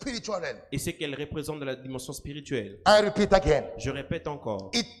in the spiritual realm. et ce qu'elle représente dans la dimension spirituelle. I repeat again. Je répète encore,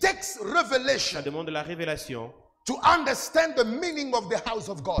 It takes ça revelation demande de la révélation to understand the meaning of the house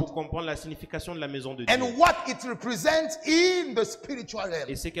of pour God comprendre la signification de la maison de Dieu and what it represents in the spiritual realm.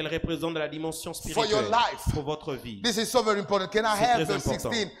 et ce qu'elle représente dans la dimension For your spirituelle life. pour votre vie. This is so very important. Can I C'est have très verse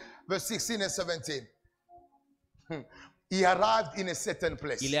important. 16, verse 16 and 17? He arrived in a certain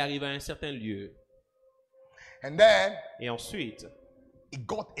place. Il est arrivé à un certain lieu And then et ensuite, he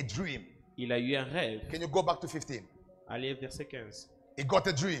got a dream. il a eu un rêve. Can you go back to 15? Allez, verset 15. He got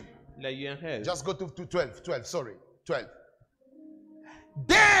a dream. Il a eu un rêve. Just go to 12, 12, sorry, 12.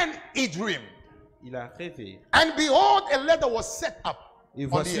 Then he dreamed. Il a rêvé. And behold, a ladder was set up Et on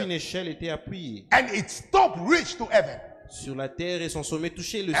the voici une earth. échelle était appuyée And its top reached to heaven. sur la terre et son sommet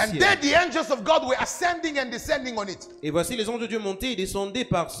touchait le And ciel. then the angels of God were ascending and descending on it. Et voici les anges de Dieu montaient et descendaient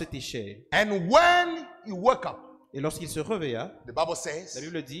par cette échelle. And when he woke up, Et lorsqu'il se réveilla, the Bible la says,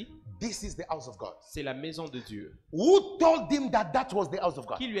 Bible dit, this is the house of God. c'est la maison de Dieu. Who told him that that was the house of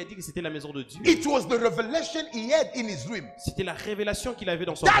God? Qui lui a dit que c'était la maison de Dieu? It was the revelation he had in his dream. C'était la révélation qu'il avait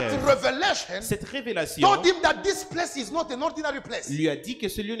dans son That rêve. revelation Cette révélation told him that this place is not an ordinary place. lui a dit que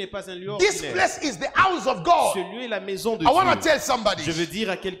ce lieu n'est pas un lieu This ordinaire. place is the house of God. Ce lieu est la maison de I want to Dieu. tell somebody, Je veux dire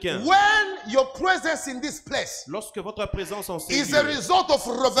à quelqu'un, when your presence in this place lorsque votre présence en ce is a lieu result of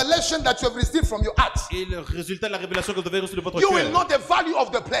revelation that you have received from your heart, est le résultat de la révélation que vous avez reçue de votre you will cœur, know the value of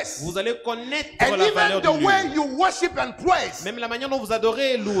the place. vous allez connaître And la valeur even the du way lieu. you worship and praise Même la manière dont vous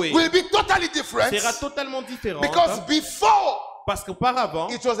adorez et louez will be totally different, sera totalement différente. because before Parce qu'auparavant,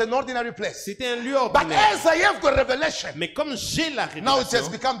 it was an ordinary place. c'était un lieu But ordinaire. as I have the revelation, Mais comme j'ai la now it has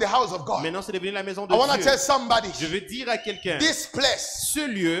révélation, become the house of God. maintenant c'est devenu la maison de I want to Dieu. tell somebody, Je veux dire à quelqu'un, this place, ce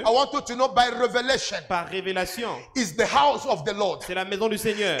lieu, I want you to know by revelation, par révélation, is the house of the Lord. c'est la maison du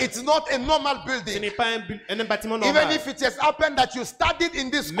Seigneur. It's not a normal Ce building. n'est pas un bâtiment Even normal. if it has happened that you studied in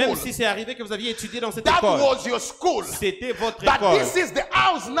this Même school, si c'est arrivé que vous aviez étudié dans cette that école, was your school. c'était votre But école. this is the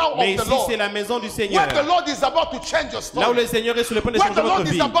house now Mais of the ici, Lord. c'est la maison du Seigneur. Where the Lord is about to change your Là où story. le Seigneur est sur le point de Where changer the votre Lord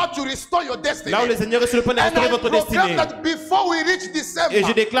is vie. about to restore your destiny. Là où le Seigneur est sur le point de And restaurer I votre proclaim destinée. that before we reach Et je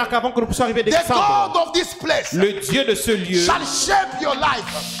December, déclare qu'avant que nous puissions arriver à the décembre, God of this place le Dieu de ce lieu shall shape your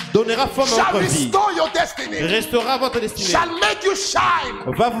life, donnera forme à shall votre vie, restore your destiny, restaurera votre destinée, shall make you shine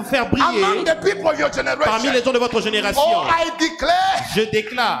va vous faire among briller the people of your parmi generation. les gens de votre génération. Oh, I declare, Je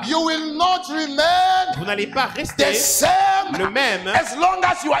déclare, you will not remain vous n'allez pas the rester same le même as long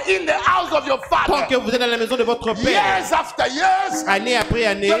as you are in the house of your tant father. que vous êtes dans la maison de votre Père. Years after years, Année après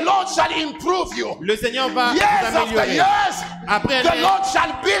année, the Lord shall improve you. le Seigneur va Years vous after améliorer. years, Après the année, Lord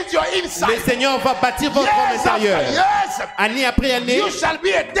shall build your le inside. Seigneur va bâtir votre homme Years after intérieur. years, Année après année, you shall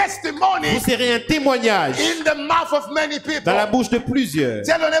be a testimony vous serez un témoignage in the mouth of many people. dans la bouche de plusieurs.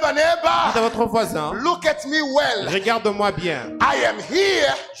 Tell your neighbor, Dites à neighbor, votre voisin, look at me well. regarde-moi bien. I am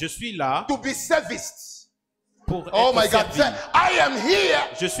here Je suis là to be serviced. pour Oh my être God. servi. I am here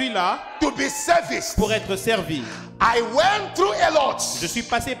Je suis là to be serviced. pour être servi. I went through a lot, Je suis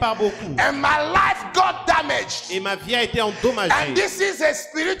passé par beaucoup and my life got damaged. et ma vie a été endommagée. And this is a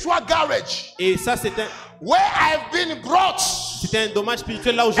spiritual garage Et ça, c'est where I've been brought un dommage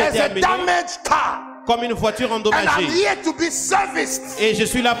spirituel là où j'ai as été a amené damaged car. comme une voiture And I'm endommagée. here to be serviced Et je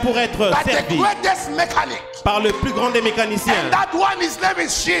suis là pour être by the servi greatest mechanic. par le plus grand des mécaniciens. And that one, his name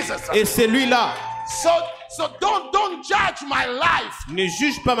is Jesus. Et celui-là, So don't judge my life ne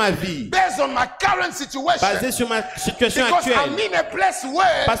juge pas ma vie based on my current situation. basée sur ma situation Because I'm actuelle. in a place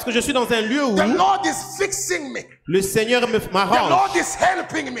where Parce que je suis dans un lieu où the Lord is fixing me. le Seigneur The m'arrange. Lord is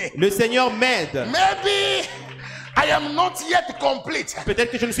helping me. Le Seigneur m'aide. Maybe I am not yet complete.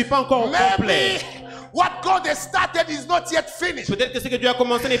 Peut-être que je ne suis pas encore complet. Maybe what God has started is not yet finished. Peut-être que ce que Dieu a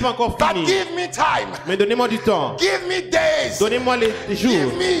commencé n'est pas encore But fini. give me time. Mais donnez-moi du temps. Give me days. Donnez-moi les Give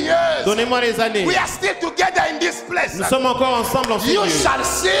jours. me years. Donnez-moi les années. We are still together in this place. Nous sommes encore ensemble en ce You lieu. shall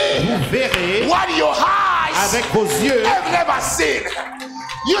see Vous verrez what your eyes avec vos yeux, have never seen.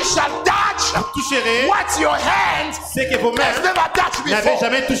 You shall touch vous toucherez what your hands ce que vos have mains never touched n'avaient before.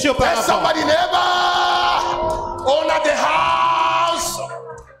 jamais touché Tell auparavant. somebody, neighbor, honor the house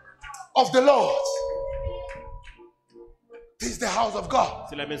of the Lord. This is the house of God.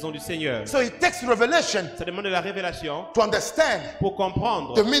 C'est la maison du Seigneur. So it takes revelation Ça demande de la révélation to understand pour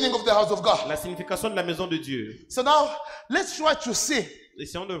comprendre the meaning of the house of God. la signification de la maison de Dieu. So now let's try to see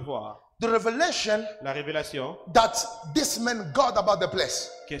Essayons de voir the revelation la révélation that this man got about the place.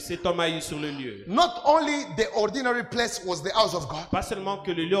 que cet homme a eu sur le lieu. Not only the ordinary place was the house of God, Pas seulement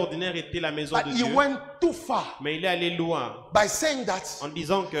que le lieu ordinaire était la maison but de he Dieu, went too far mais il est allé loin by saying that en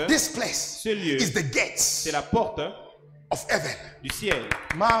disant que this place ce lieu, is the gates c'est la porte of heaven. du ciel.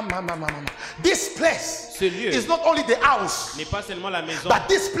 Mama. This place Ce lieu is not only the house, n'est pas seulement la maison, but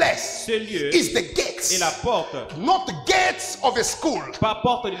this place ce lieu is the gates. est la porte, Not the gates of a school, pas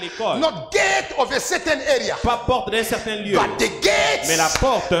porte de l'école, not gate of a certain area, pas porte d'un certain lieu, but the gates mais la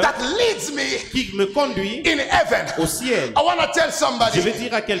porte that leads me qui me conduit in heaven. au ciel. I want to tell Je somebody, veux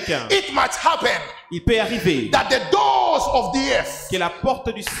dire à quelqu'un, it might happen il peut arriver that the doors of the earth que la porte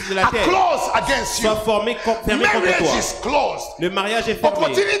de la are terre closed against you. soit fermée contre Marriage toi. is closed. Le mariage est fermé.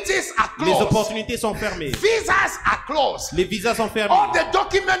 Opportunities are Les closed. opportunités sont fermées. Visas are closed. Les visas sont fermés. All the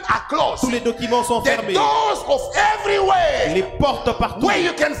documents are closed. Tous les documents sont The fermés. doors of everywhere Les portes partout. where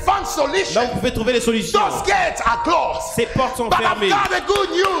you can find Là solution. où vous pouvez trouver les solutions. Those gates are closed. Ces portes sont But I've fermées. got a good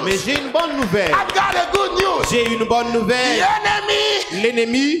Mais news. j'ai une bonne nouvelle. I've got a good news. J'ai une bonne The nouvelle. enemy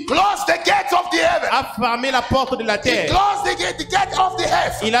L'ennemi closed the gates of the heaven. a fermé la porte de la He terre. closed the gate of the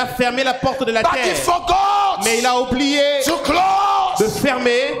heaven. Il a fermé la porte de la But he terre. forgot Mais il a oublié to close de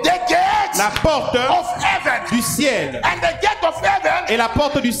fermer the gates La porte of heaven. du ciel. And the gate of heaven Et la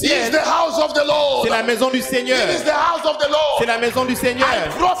porte du is ciel, the house of the Lord. c'est la maison du Seigneur. It is the house of the Lord. C'est la maison du Seigneur. I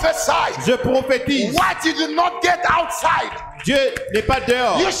prophesy. Je prophétise. What you did not get outside, Dieu n'est pas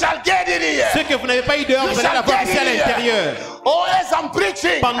dehors. you shall get it here. Ce que vous n'avez pas eu dehors, You vous allez shall l'avoir get ici à it here. l'intérieur. Oh, as I'm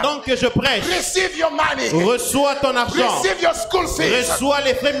preaching, Pendant que je prêche, receive your money. reçois ton argent. Receive your school fees. Reçois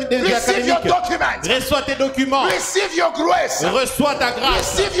les frais Receive your académiques. documents. Reçois tes documents. Receive your grace. Reçois ta grâce.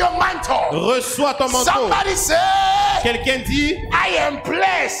 Receive your mantle. Reçois ton manteau. Somebody say, Quelqu'un dit, I am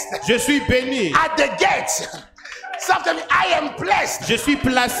blessed je suis béni. at the gate. Sometimes I am blessed Je suis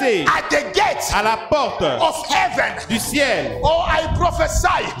placé at the gate à la porte of heaven. du ciel. Oh, I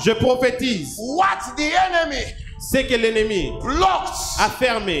prophesy. Je prophétise. What the enemy C'est que l'ennemi blocked a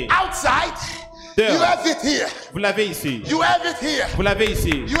fermé. outside, Dehors. you have it here. Vous l'avez ici. You have it here. Vous l'avez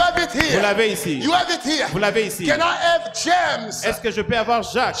ici. You have it here. Vous l'avez ici. You have it here. Vous l'avez ici. Can I have James? Est-ce que je peux avoir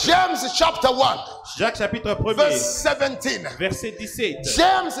Jacques? James chapter 1, Jacques chapitre 1er, verse 17. verset 17.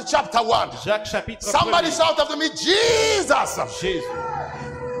 James chapter 1. Jacques chapitre Somebody 1er. shout after me, Jesus. Jésus.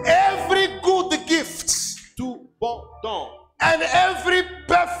 Every good gift Tout bon don and every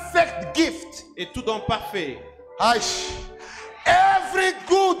perfect gift. et tout don parfait. Every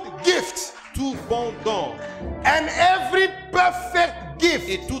good gift Tout bon don and every perfect gift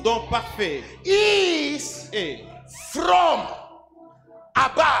et tout don parfait is est from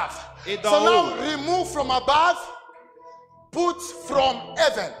above. Et d'en So now haut. remove from above, put from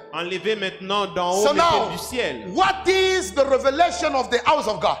heaven. enlevé maintenant d'en haut, So mettez now, du ciel. what is the revelation of the house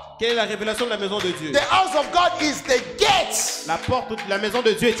of God? Quelle est la révélation de la maison de Dieu? The house of God is the gate La porte de la maison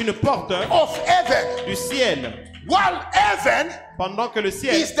de Dieu est une porte of heaven, du ciel. while heaven Pendant que le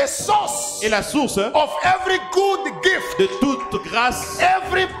ciel is the source est la source of every good gift, de toute grâce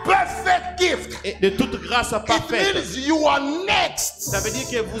every perfect gift. et de toute grâce It parfaite. means you are next Ça veut dire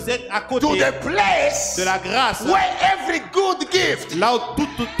que vous êtes à to côté the place de la grâce, where every good gift là où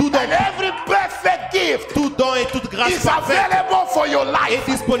tout don, and every perfect gift tout don et toute grâce is parfaite available for your est life.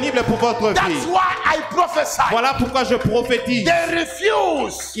 disponible pour votre That's vie. why I prophesy. Voilà pourquoi je prophétise. They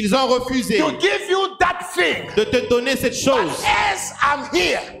refuse Ils ont refusé to give you that thing. de te donner cette chose. As I'm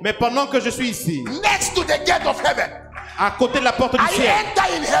here, Mais pendant que je suis ici, next to the gate of heaven, à côté de la porte du I ciel,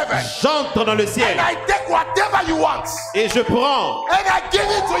 enter in heaven j'entre dans le ciel and I take whatever you want et je prends and I give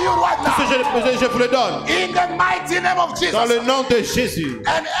it to you right ce now. que je vous le donne In the mighty name of Jesus. dans le nom de Jésus.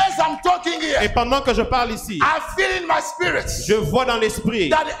 And as I'm talking Et here, pendant que je parle ici, I feel in my spirit je vois dans l'esprit,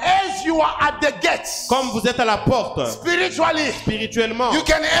 that as you are at the gate, comme vous êtes à la porte, spiritually, spirituellement, you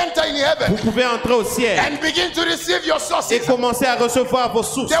can enter in heaven vous pouvez entrer au ciel and begin to receive your et sources. commencer à recevoir vos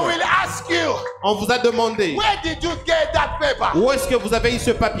sources. They will ask you, On vous a demandé, where did you get that paper? où est-ce que vous avez eu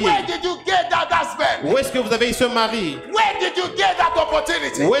ce papier? Where did you get that husband? Où est-ce que vous avez eu ce mari? Where did you get that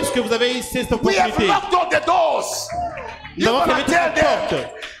opportunity? Où est-ce que vous avez eu cette We have opportunité? locked all the doors. Nous You're avons gonna fermé toutes tell les them,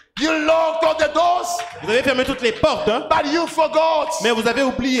 portes. you locked all the doors, Vous avez fermé toutes les portes, hein? but you forgot. Mais vous avez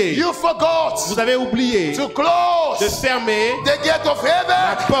oublié. You forgot Vous avez oublié to de close fermer the gate of la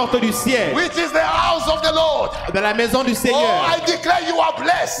heaven, porte du ciel, which is the house of the Lord. de la maison du Oh, Seigneur. I declare you are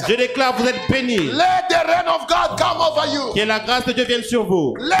blessed. Je déclare, vous êtes bénis. Let the reign of God come over you. Que la grâce de Dieu vienne sur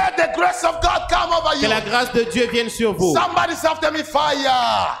vous. Let the grace of God come over Que you. la grâce de Dieu vienne sur vous. Somebody say after me,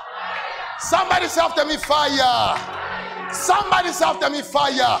 fire. Somebody say after me, fire. Somebody say after me,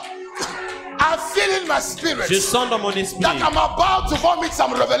 fire. I feel in my spirit Je sens dans mon esprit that I'm about to vomit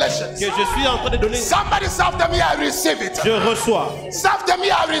some revelations. que je suis en train de donner. Somebody say after me, I receive it. Je reçois. Say after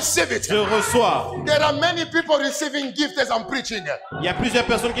me, I receive it. Je reçois. There are many people receiving gifts as I'm preaching. Il y a plusieurs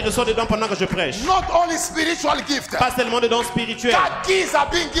personnes qui reçoivent des dons pendant que je prêche. Not only spiritual gifts. Pas seulement des dons spirituels, God keys are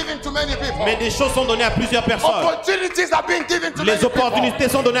being given to many people. mais des choses sont données à plusieurs personnes. Opportunities are being given to many Les people. opportunités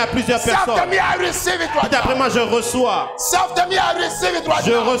sont données à plusieurs Say after personnes. me, I receive it right Tout après now. moi, je reçois. Say after me, I receive it right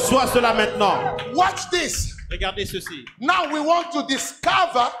Je now. reçois cela maintenant. Watch this. Regardez ceci. Now we want to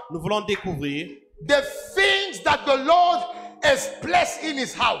discover Nous voulons découvrir the things that the Lord has placed in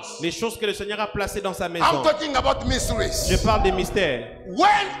his house. les choses que le Seigneur a placées dans sa I'm maison. talking about mysteries. Je parle des mystères.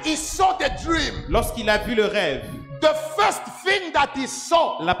 When he saw the dream, Lorsqu'il a vu le rêve, the first thing that he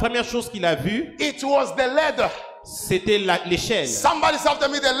saw, la première chose qu'il a vue, it was the ladder. c'était l'échelle. Somebody say after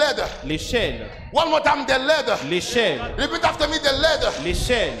me, the ladder. L'échelle. One more time, the ladder. L'échelle. Repeat after me, the ladder.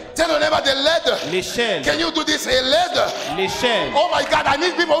 L'échelle. Tell your neighbor, the ladder. L'échelle. Can you do this? A ladder. L'échelle. Oh my God, I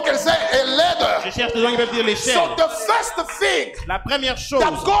need people who can say a ladder. Je cherche des gens qui peuvent dire l'échelle. So the first thing La première chose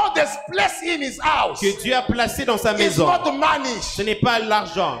that God has placed in his house que Dieu a placée dans sa is maison, not money. ce n'est pas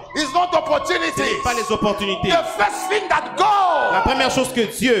l'argent, It's not ce opportunities. n'est pas les opportunités. The first thing that La God première chose que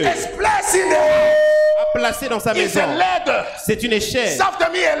Dieu has placed in there a placé dans sa is maison. a ladder. C'est une échelle. Say after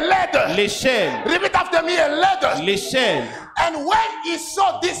me, a ladder. L'échelle. Repeat after me, a ladder. L'échelle. And when he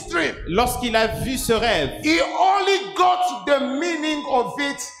saw this dream, Lorsqu'il a vu ce rêve, he only got the meaning of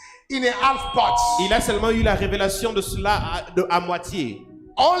it in a half part. il a seulement eu la révélation de cela à moitié.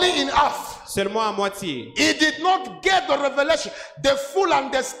 Only in half. Seulement à moitié. He did not get the revelation, the full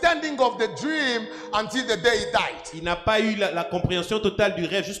understanding of the dream until the day he died. Il n'a pas eu la compréhension totale du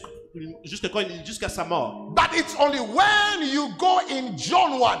rêve jusqu'à sa mort. But it's only when you go in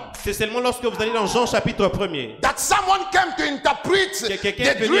John 1 C'est seulement lorsque vous allez dans Jean chapitre 1er that someone came to interpret que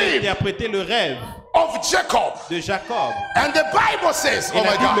quelqu'un the venait dream interpréter le rêve of Jacob. de Jacob. And the Bible says, Et oh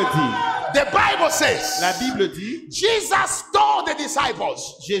la my Bible God, dit, the Bible says, la Bible dit, Jesus told the disciples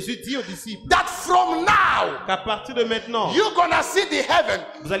Jésus dit aux disciples that from now, qu'à partir de maintenant, you're gonna see the heaven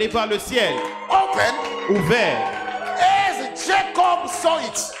vous allez voir le ciel open ouvert, as Jacob saw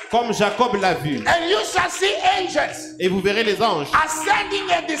it. comme Jacob l'a vu. And you shall see angels Et vous verrez les anges ascending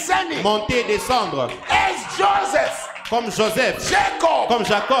and descending monter et descendre, as Joseph, comme Joseph, Jacob comme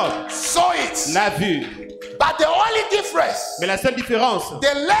Jacob saw it. l'a vu. But the only difference, Mais la seule différence,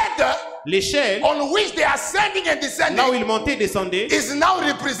 the ladder l'échelle, on which they are ascending and là où descending, il montait et descendait, is now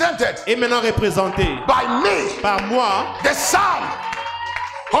represented est maintenant représenté by me, par moi, the Son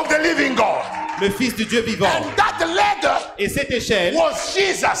of the living God. le Fils du Dieu vivant. And that ladder Et cette échelle, was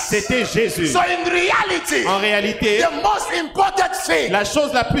Jesus. c'était Jésus. So in reality, En réalité, the most important thing la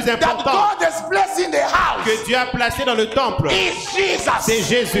chose la plus that importante God has placed in the house que Dieu a placée dans le temple, is c'est Jesus.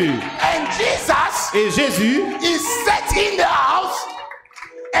 Jésus. And Jesus Et Jésus is set in the house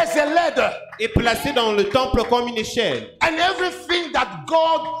as a ladder. est placé dans le temple comme une échelle. And everything that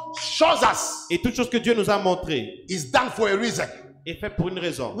God shows us Et toute chose que Dieu nous a montré is done for a reason. est fait pour une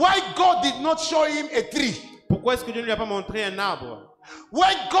raison. Why God did not show him a tree? Pourquoi est-ce que Dieu ne lui a pas montré un arbre?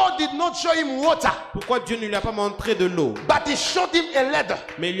 Why God did not show him water? Pourquoi Dieu ne lui a pas montré de l'eau? But he showed him a ladder.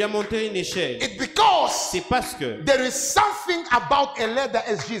 Mais il lui a montré une échelle. It's because C'est parce que there is something about a ladder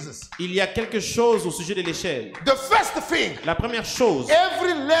as Jesus. il y a quelque chose au sujet de l'échelle. The first thing, La première chose,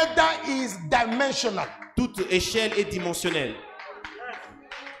 every ladder is dimensional. toute échelle est dimensionnelle.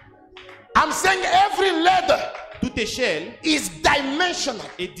 I'm saying every ladder Toute échelle is dimensional.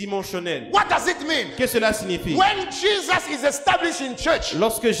 est dimensionnelle. What does it mean? Qu'est-ce que cela signifie? When Jesus is established in church,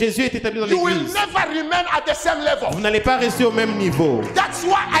 Lorsque Jésus est établi dans you will l'église, never remain at the same level. vous n'allez pas rester au même niveau. That's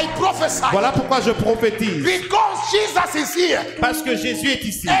why I prophesy. Voilà pourquoi je prophétise. Because Jesus is here Parce que Jésus est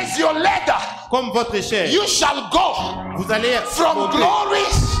ici. as your ladder, Comme votre échelle, you shall go vous allez from monter glory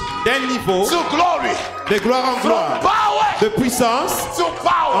d'un niveau to glory, de gloire en from gloire, power de puissance to en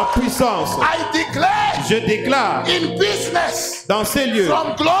power. puissance. I declare Je déclare in business dans ces lieux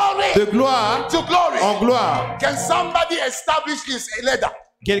from glory de gloire to glory. en gloire. Can somebody establish his ladder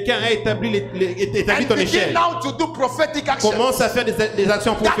Quelqu'un a établi and ton begin échelle. now to do prophetic action? Commence à faire des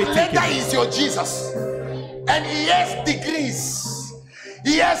actions That prophétiques. ladder is your Jesus, and he has degrees,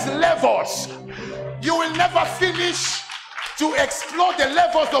 he has levels. You will never finish to explore the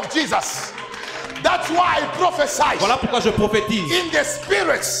levels of Jesus. That's why I prophesy Voilà pourquoi je prophétise in the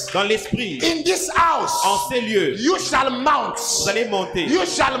spirits, dans l'esprit, in this house. en ces lieux. You shall mount. Vous allez monter. You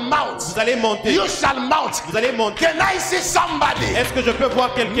shall mount. Vous allez monter. You shall mount. Vous allez monter. Can I see somebody Est-ce que je peux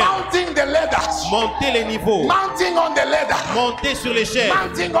voir quelqu'un mounting the ladder? monter les niveaux, Mounting on the ladder. monter sur l'échelle,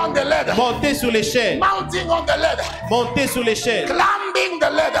 Mounting on the ladder. monter sur l'échelle, Mounting on the ladder. monter sur l'échelle, Climbing the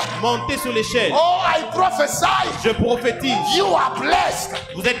ladder. monter sur l'échelle. Oh, I prophesy. Je prophétise. You are blessed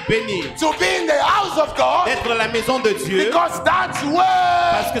Vous êtes bénis to be in the house of God d'être dans la maison de Dieu because that's where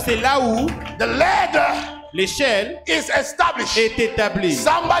parce que c'est là où the ladder l'échelle is established. est établie.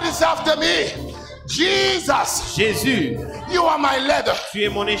 Somebody say after me, Jesus, Jésus, you are my ladder. tu es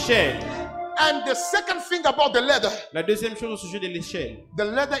mon échelle. And the second thing about the ladder, La deuxième chose au sujet de l'échelle, the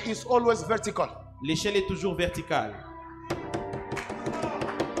ladder is always vertical. l'échelle est toujours verticale.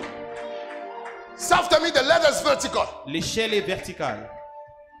 Say after me, the ladder is vertical. L'échelle est verticale.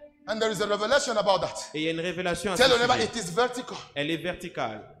 And there is a revelation about that. Et il y a une révélation à ce Tell your neighbor, sujet. it is vertical. Elle est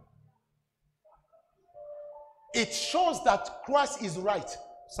verticale. It shows that Christ is right.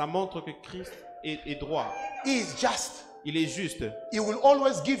 Ça montre que Christ est droit. He is just. Il est juste. He will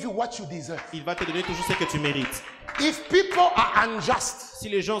always give you what you deserve. Il va te donner toujours ce que tu mérites. If people are unjust, Si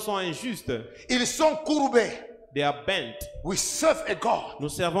les gens sont injustes, ils sont courbés. they are bent. We serve a God Nous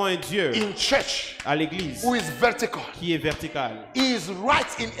servons un Dieu in church à l'église who is vertical. qui est vertical. He is right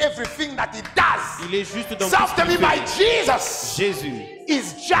in everything that he does. Il est juste dans Say tout after ce me, qu'il my fait. Jesus Jésus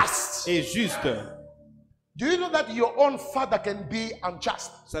is just. est juste. Do you know that your own father can be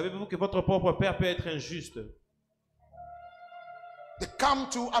unjust? Savez-vous que votre propre père peut être injuste? They come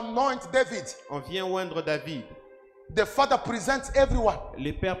to anoint David. On vient oindre David. The father presents everyone,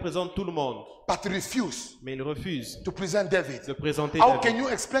 Les pères présentent tout le monde, but refuse mais ils refusent to present David. de présenter How David. can you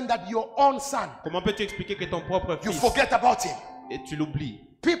explain that your own son, Comment peux-tu expliquer que ton propre you fils, forget about him? et tu l'oublies?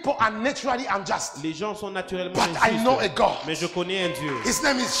 People are naturally unjust, Les gens sont naturellement but I know a injustes, God. mais je connais un Dieu. His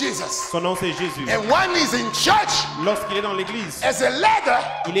name is Jesus. Son nom c'est Jésus. And when he's in church, Lorsqu'il est dans l'église, as a leader,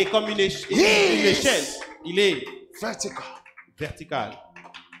 il est comme une He échelle. Il est vertical. vertical.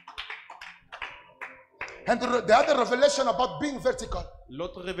 And the other revelation about being vertical,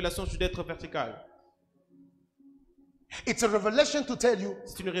 L'autre révélation c'est d'être vertical. it's a revelation to tell you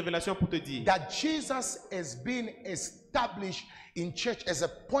C'est une révélation pour te dire that Jesus has been established in church as a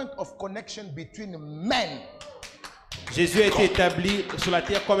point of connection between men. Jésus a été établi sur la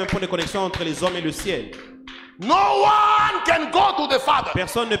terre comme un point de connexion entre les hommes et le ciel. No one can go to the Father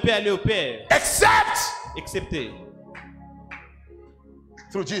Personne ne peut aller au Père, except excepté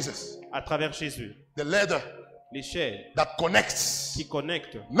through Jesus, à travers Jésus. the leader L'échelle that connects qui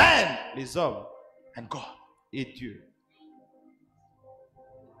connecte man les hommes and God. et Dieu.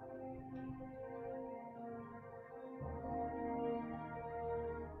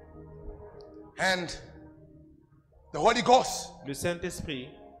 And the Holy Ghost Le Saint-Esprit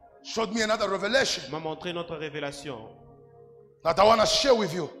showed me another revelation m'a montré notre révélation that I want to share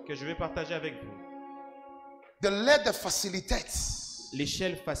with you. que je vais partager avec vous. The leader facilitates,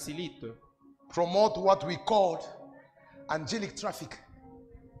 L'échelle facilite promote what we call angelic traffic.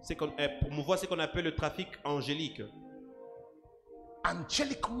 promouvoir ce qu'on appelle le trafic angélique,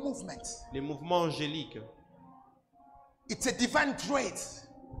 Angelic movement. les mouvements angéliques. It's a divine trade.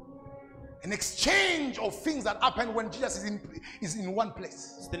 An exchange of things that happen when Jesus is in one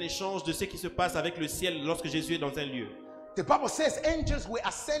place. C'est un échange de ce qui se passe avec le ciel lorsque Jésus est dans un lieu. The Bible says angels were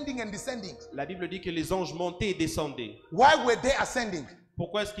ascending and descending. La Bible dit que les anges montaient et descendaient. Why were they ascending?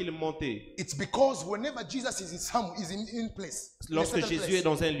 Pourquoi est-ce qu'ils montaient? It's because whenever Jesus is in place, in a Lorsque certain Jésus place, est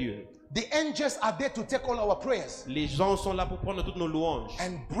dans un lieu, the angels are there to take all our prayers les gens sont là pour prendre toutes nos louanges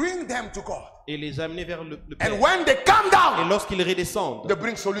and bring them to God. et les amener vers le Père. And when they come Et down, lorsqu'ils redescendent, they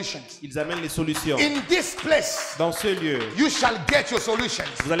bring solutions. ils amènent les solutions. In this place, Dans ce lieu, you shall get your solutions.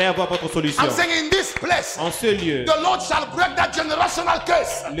 vous allez avoir votre solution. I'm saying in this place, En ce lieu, the Lord shall break that generational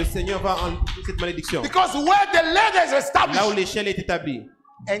curse. le Seigneur va enlever cette malédiction. Because where the ladder is Là où established, l'échelle est établie,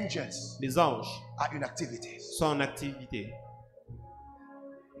 angels les anges are in activities. sont en activité.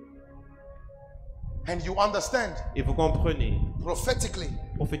 And you understand Et vous comprenez, prophetically,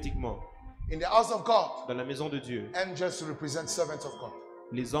 prophétiquement, in the house of God, dans la maison de Dieu, angels represent servants of God.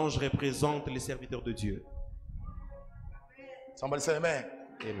 les anges représentent les serviteurs de Dieu. Somebody say amen.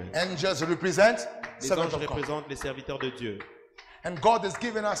 Amen. Angels represent Les servants anges of God. représentent les serviteurs de Dieu. And God has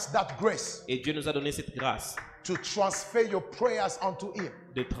given us that grace Et Dieu nous a donné cette grâce to transfer your prayers unto Him,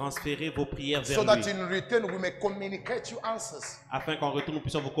 de transférer vos prières so vers that lui, in return we may communicate you answers afin qu'en retour nous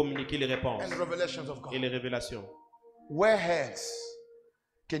puissions vous communiquer les réponses and revelations of et God. les révélations. Where else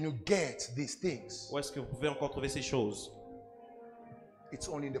can you get these things? Où est-ce que vous pouvez encore trouver ces choses? It's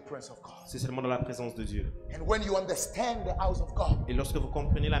only in the presence of God. C'est seulement dans la présence de Dieu. And when you understand the house of God, Et lorsque vous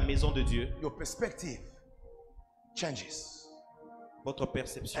comprenez la maison de Dieu, your perspective changes. votre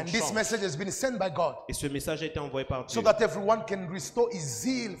perception And this change. message has been sent by God Et ce message a été envoyé par so Dieu that everyone can restore his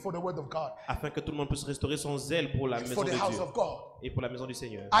zeal for the word of God afin que tout le monde puisse restaurer son zèle pour la and maison for de the house Dieu of God. et pour la maison du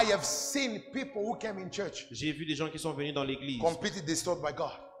Seigneur. I have seen people who came in church J'ai vu des gens qui sont venus dans l'église completely destroyed by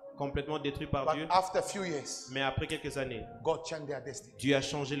God. complètement détruits par But Dieu, after a few years, mais après quelques années, God changed their destiny. Dieu a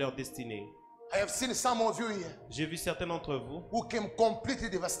changé leur destinée. I have seen some of you here J'ai vu certains d'entre vous who came completely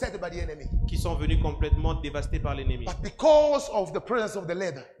devastated by the enemy. qui sont venus complètement dévastés par l'ennemi. But because of the presence of the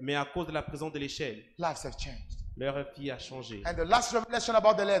leader, Mais à cause de la présence de l'échelle, lives have changed. leur vie a changé. And the last revelation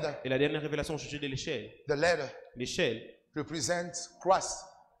about the leader, Et la dernière révélation au sujet de l'échelle, the leader l'échelle represents Christ,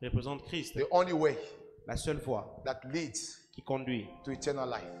 représente Christ, the only way la seule voie that leads qui conduit to eternal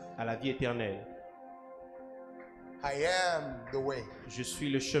life. à la vie éternelle. I am the way, Je suis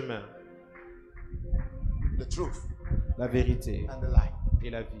le chemin, the truth, la vérité and the life. et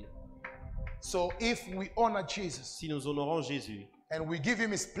la vie. So if we honor Jesus Si nous honorons Jésus and we give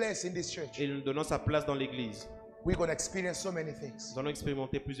him his place in this church, et nous donnons sa place dans l'église, we're going to experience so many things. nous allons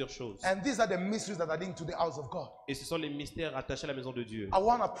expérimenter plusieurs choses. And these are the mysteries that are linked to the house of God. Et ce sont les mystères attachés à la maison de Dieu. I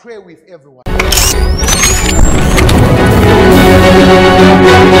want to pray with everyone.